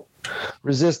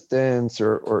resistance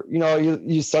or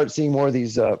you start seeing more of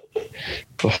these the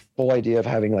whole idea of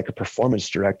having like a performance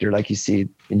director like you see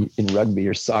in rugby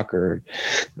or soccer,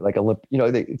 like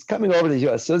it's coming over to the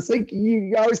US. So it's like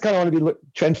you always kind of want to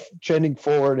be trending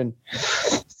forward and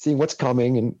seeing what's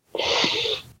coming,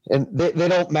 and they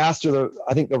don't master the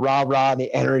rah-rah and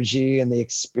the energy and the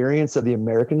experience of the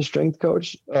American strength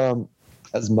coach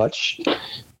as much.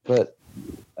 But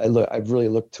I've really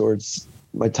looked towards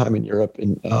my time in Europe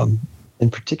and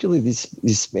particularly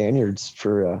these Spaniards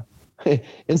for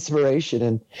inspiration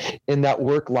and in that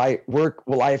work life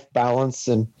balance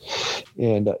and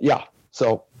yeah.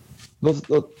 So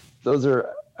those are,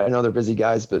 I know they're busy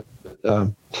guys, but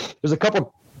there's a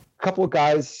couple of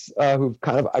guys who've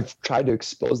I've tried to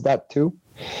expose that to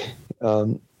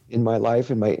in my life,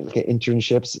 in my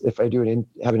internships. If I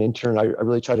have an intern, I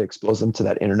really try to expose them to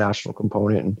that international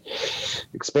component and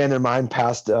expand their mind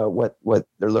past what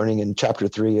they're learning in chapter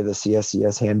 3 of the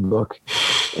CSCS handbook,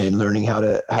 and learning how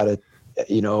to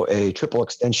a triple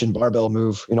extension barbell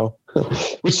move,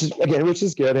 which is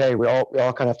good. Hey, we all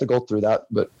kind of have to go through that,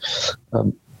 but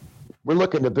we're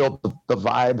looking to build the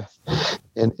vibe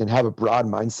and have a broad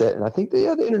mindset. And I think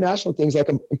the international things like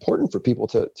important for people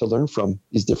to learn from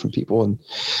these different people. And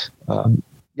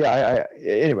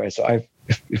anyway, so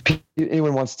if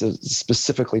anyone wants to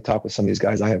specifically talk with some of these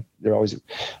guys, I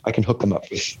can hook them up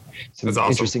with some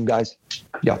interesting guys.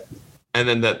 Yeah. And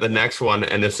then the next one,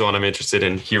 and this one I'm interested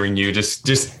in hearing you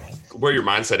just where your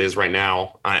mindset is right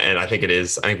now. And I think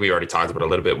we already talked about it a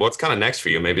little bit. What's kind of next for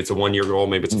you? Maybe it's a 1-year goal.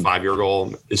 Maybe it's a 5-year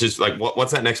goal. It's just like,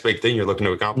 what's that next big thing you're looking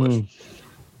to accomplish?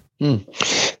 I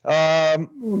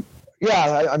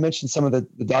mentioned some of the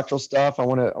doctoral stuff. I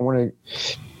want to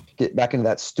get back into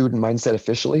that student mindset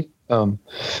officially, and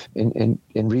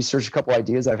research a couple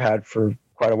ideas I've had for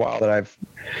quite a while that I've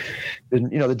been,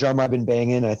 the drum I've been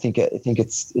banging. I think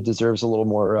it deserves a little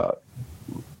more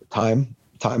time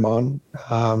on.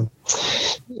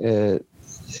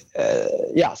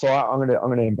 So I'm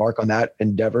gonna embark on that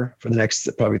endeavor for the next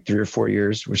probably 3 or 4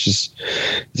 years, which is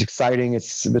exciting.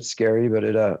 It's a bit scary, but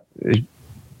it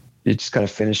just kind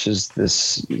of finishes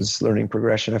this learning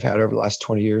progression I've had over the last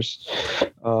 20 years.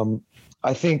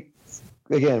 I think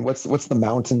again, what's the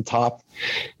mountaintop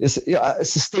is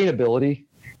sustainability.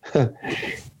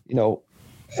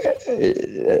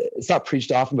 It's not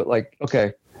preached often, but like,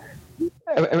 okay.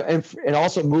 And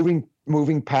also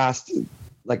moving past,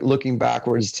 like looking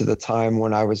backwards to the time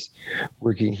when I was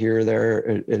working here or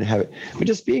there but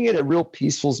just being in a real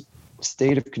peaceful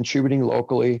state of contributing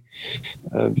locally,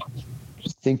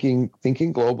 thinking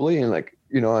globally, and like,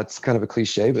 it's kind of a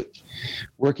cliche, but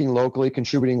working locally,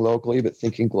 contributing locally, but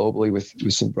thinking globally with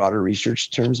some broader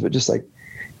research terms. But just like,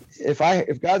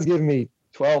 if God's given me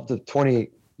 12 to 20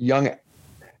 young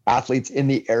athletes in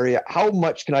the area. How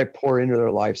much can I pour into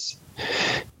their lives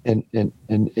and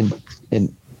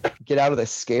get out of the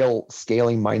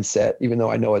scaling mindset, even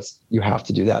though I know you have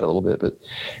to do that a little bit, but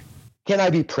can I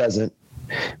be present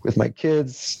with my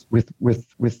kids, with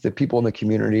the people in the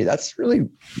community? That's really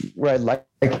where I'd like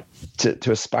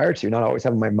to aspire to, not always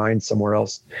having my mind somewhere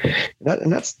else.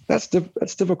 And that's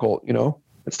difficult,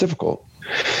 it's difficult.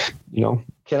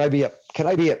 Can I be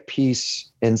at peace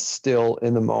and still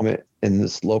in the moment in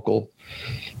this local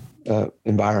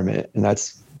environment? And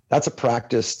that's a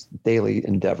practice daily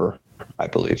endeavor, I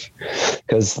believe,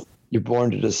 because you're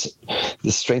born to this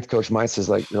strength coach mindset is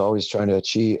like you're always trying to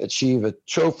achieve a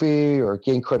trophy or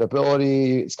gain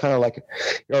credibility. It's kind of like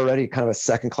you're already kind of a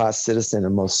second-class citizen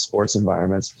in most sports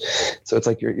environments. So it's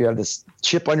like you have this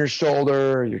chip on your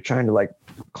shoulder. You're trying to like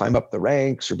climb up the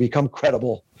ranks or become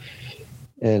credible.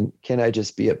 And can I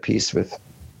just be at peace with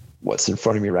what's in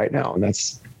front of me right now? And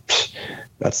that's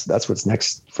what's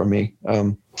next for me.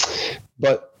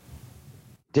 But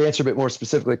to answer a bit more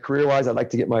specifically, career-wise, I'd like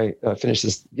to get my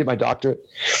doctorate,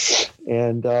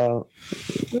 and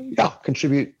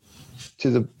contribute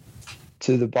to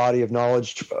the body of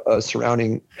knowledge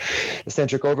surrounding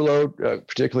eccentric overload,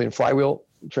 particularly in flywheel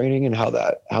training, and how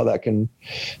that can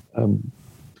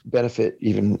benefit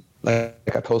even like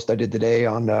a post I did today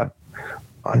on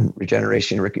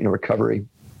regeneration, recovery.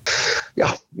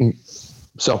 Yeah.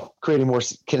 So creating more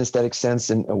kinesthetic sense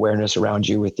and awareness around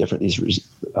you with different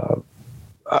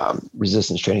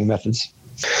resistance training methods.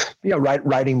 Yeah,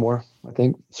 writing more. I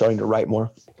think starting to write more.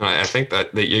 I think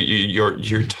that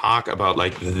your talk about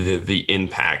like the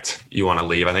impact you want to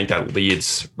leave, I think that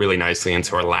leads really nicely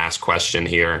into our last question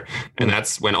here. And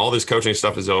that's when all this coaching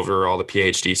stuff is over, all the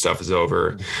PhD stuff is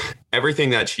over,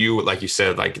 everything that you, like you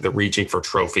said, like the reaching for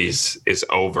trophies is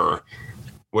over.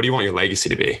 What do you want your legacy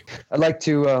to be? I'd like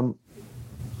to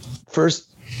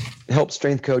first help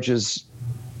strength coaches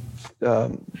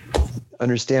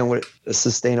understand what a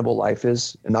sustainable life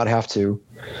is and not have to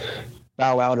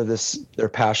bow out of their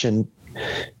passion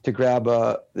to grab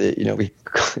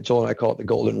Joel and I call it the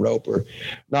golden rope, or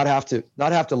not have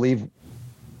to leave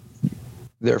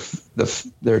their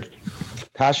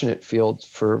passionate field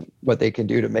for what they can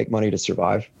do to make money to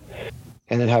survive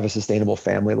and then have a sustainable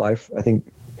family life. I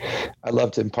think I'd love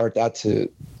to impart that to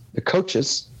the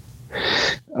coaches.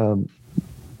 So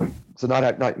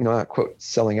not quote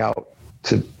selling out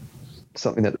to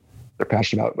something that they're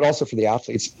passionate about, but also for the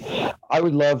athletes. I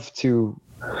would love to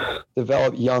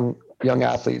develop young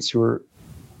athletes who are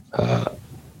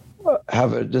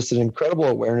have just an incredible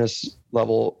awareness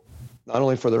level, not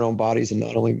only for their own bodies and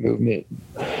not only movement,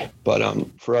 but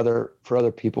for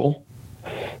other people,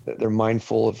 that they're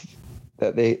mindful of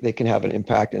that they can have an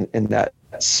impact, and that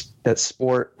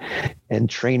sport and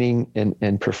training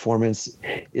and performance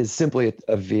is simply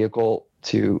a vehicle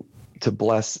to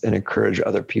bless and encourage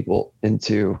other people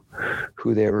into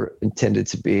who they were intended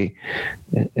to be.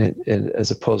 And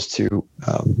as opposed to,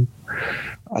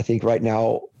 I think right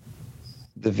now,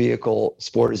 the vehicle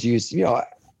sport is used,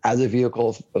 as a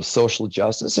vehicle of social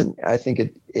justice. And I think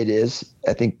it is.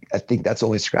 I think that's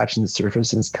only scratching the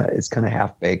surface, and it's kind of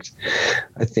half baked.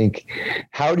 I think,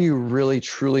 how do you really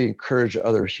truly encourage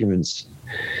other humans?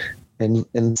 And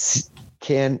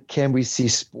can we see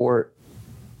sport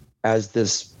as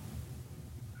this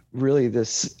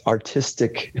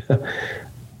artistic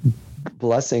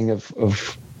blessing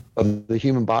of the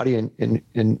human body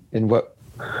and what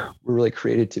we're really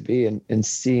created to be, and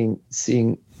seeing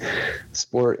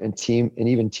sport and team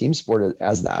sport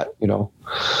as that,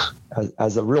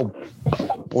 as a real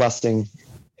blessing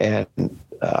and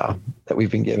that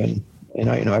we've been given. And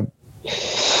I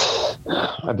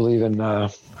believe in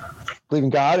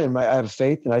God, and I have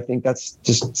faith, and I think that's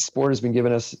just, sport has been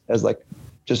given us as like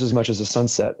just as much as a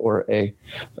sunset or a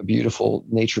beautiful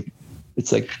nature.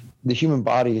 It's like the human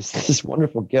body is this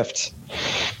wonderful gift,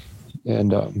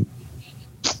 and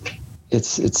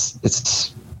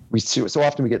we see so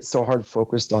often we get so hard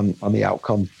focused on the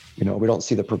outcome. We don't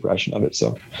see the progression of it.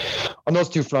 So on those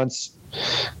two fronts,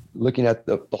 looking at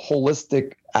the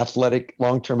holistic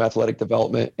long-term athletic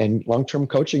development and long-term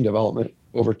coaching development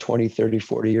over 20, 30,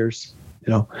 40 years,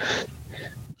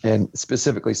 and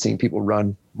specifically seeing people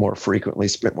run more frequently,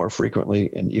 sprint more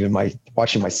frequently. And even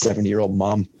watching my 70-year-old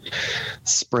mom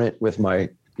sprint with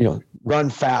run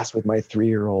fast with my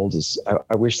 3-year-old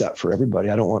I wish that for everybody.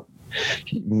 I don't want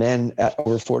men at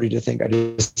over 40 to think I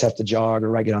just have to jog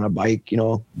or I get on a bike.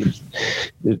 People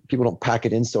don't pack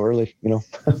it in so early, and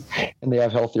they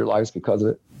have healthier lives because of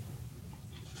it.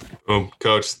 Oh,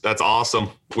 Coach, that's awesome.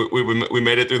 We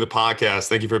made it through the podcast.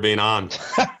 Thank you for being on.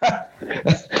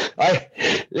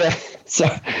 So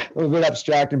I'm a bit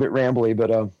abstract and a bit rambly,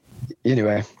 but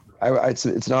anyway, it's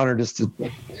an honor just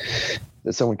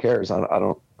that someone cares. I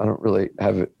don't really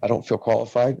have it. I don't feel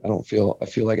qualified. I feel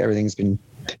like everything's been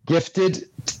gifted,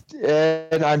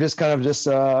 and I'm just kind of just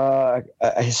a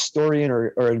historian or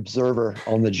an observer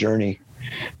on the journey.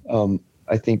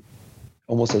 I think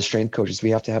almost as strength coaches, we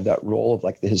have to have that role of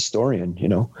like the historian,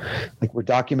 like we're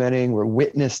documenting, we're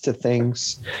witness to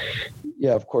things.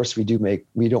 Yeah, of course we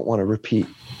don't want to repeat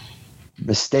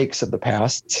mistakes of the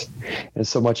past. And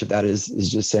so much of that is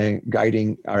just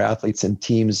guiding our athletes and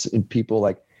teams and people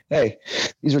like, hey,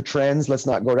 these are trends. Let's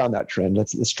not go down that trend.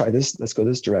 Let's try this. Let's go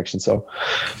this direction. So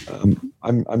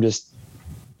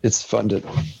it's fun to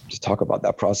talk about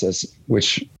that process,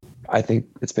 which I think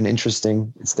it's been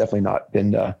interesting. It's definitely not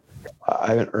been, I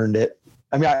haven't earned it.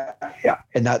 I mean,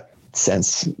 in that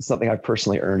sense, it's something I've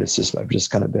personally earned. It's just, I've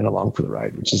just kind of been along for the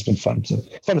ride, which has been fun. So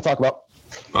it's fun to talk about.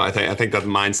 Well, I think that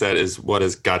mindset is what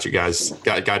has got you guys,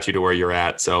 got you to where you're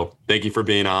at. So thank you for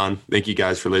being on. Thank you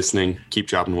guys for listening. Keep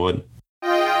chopping wood.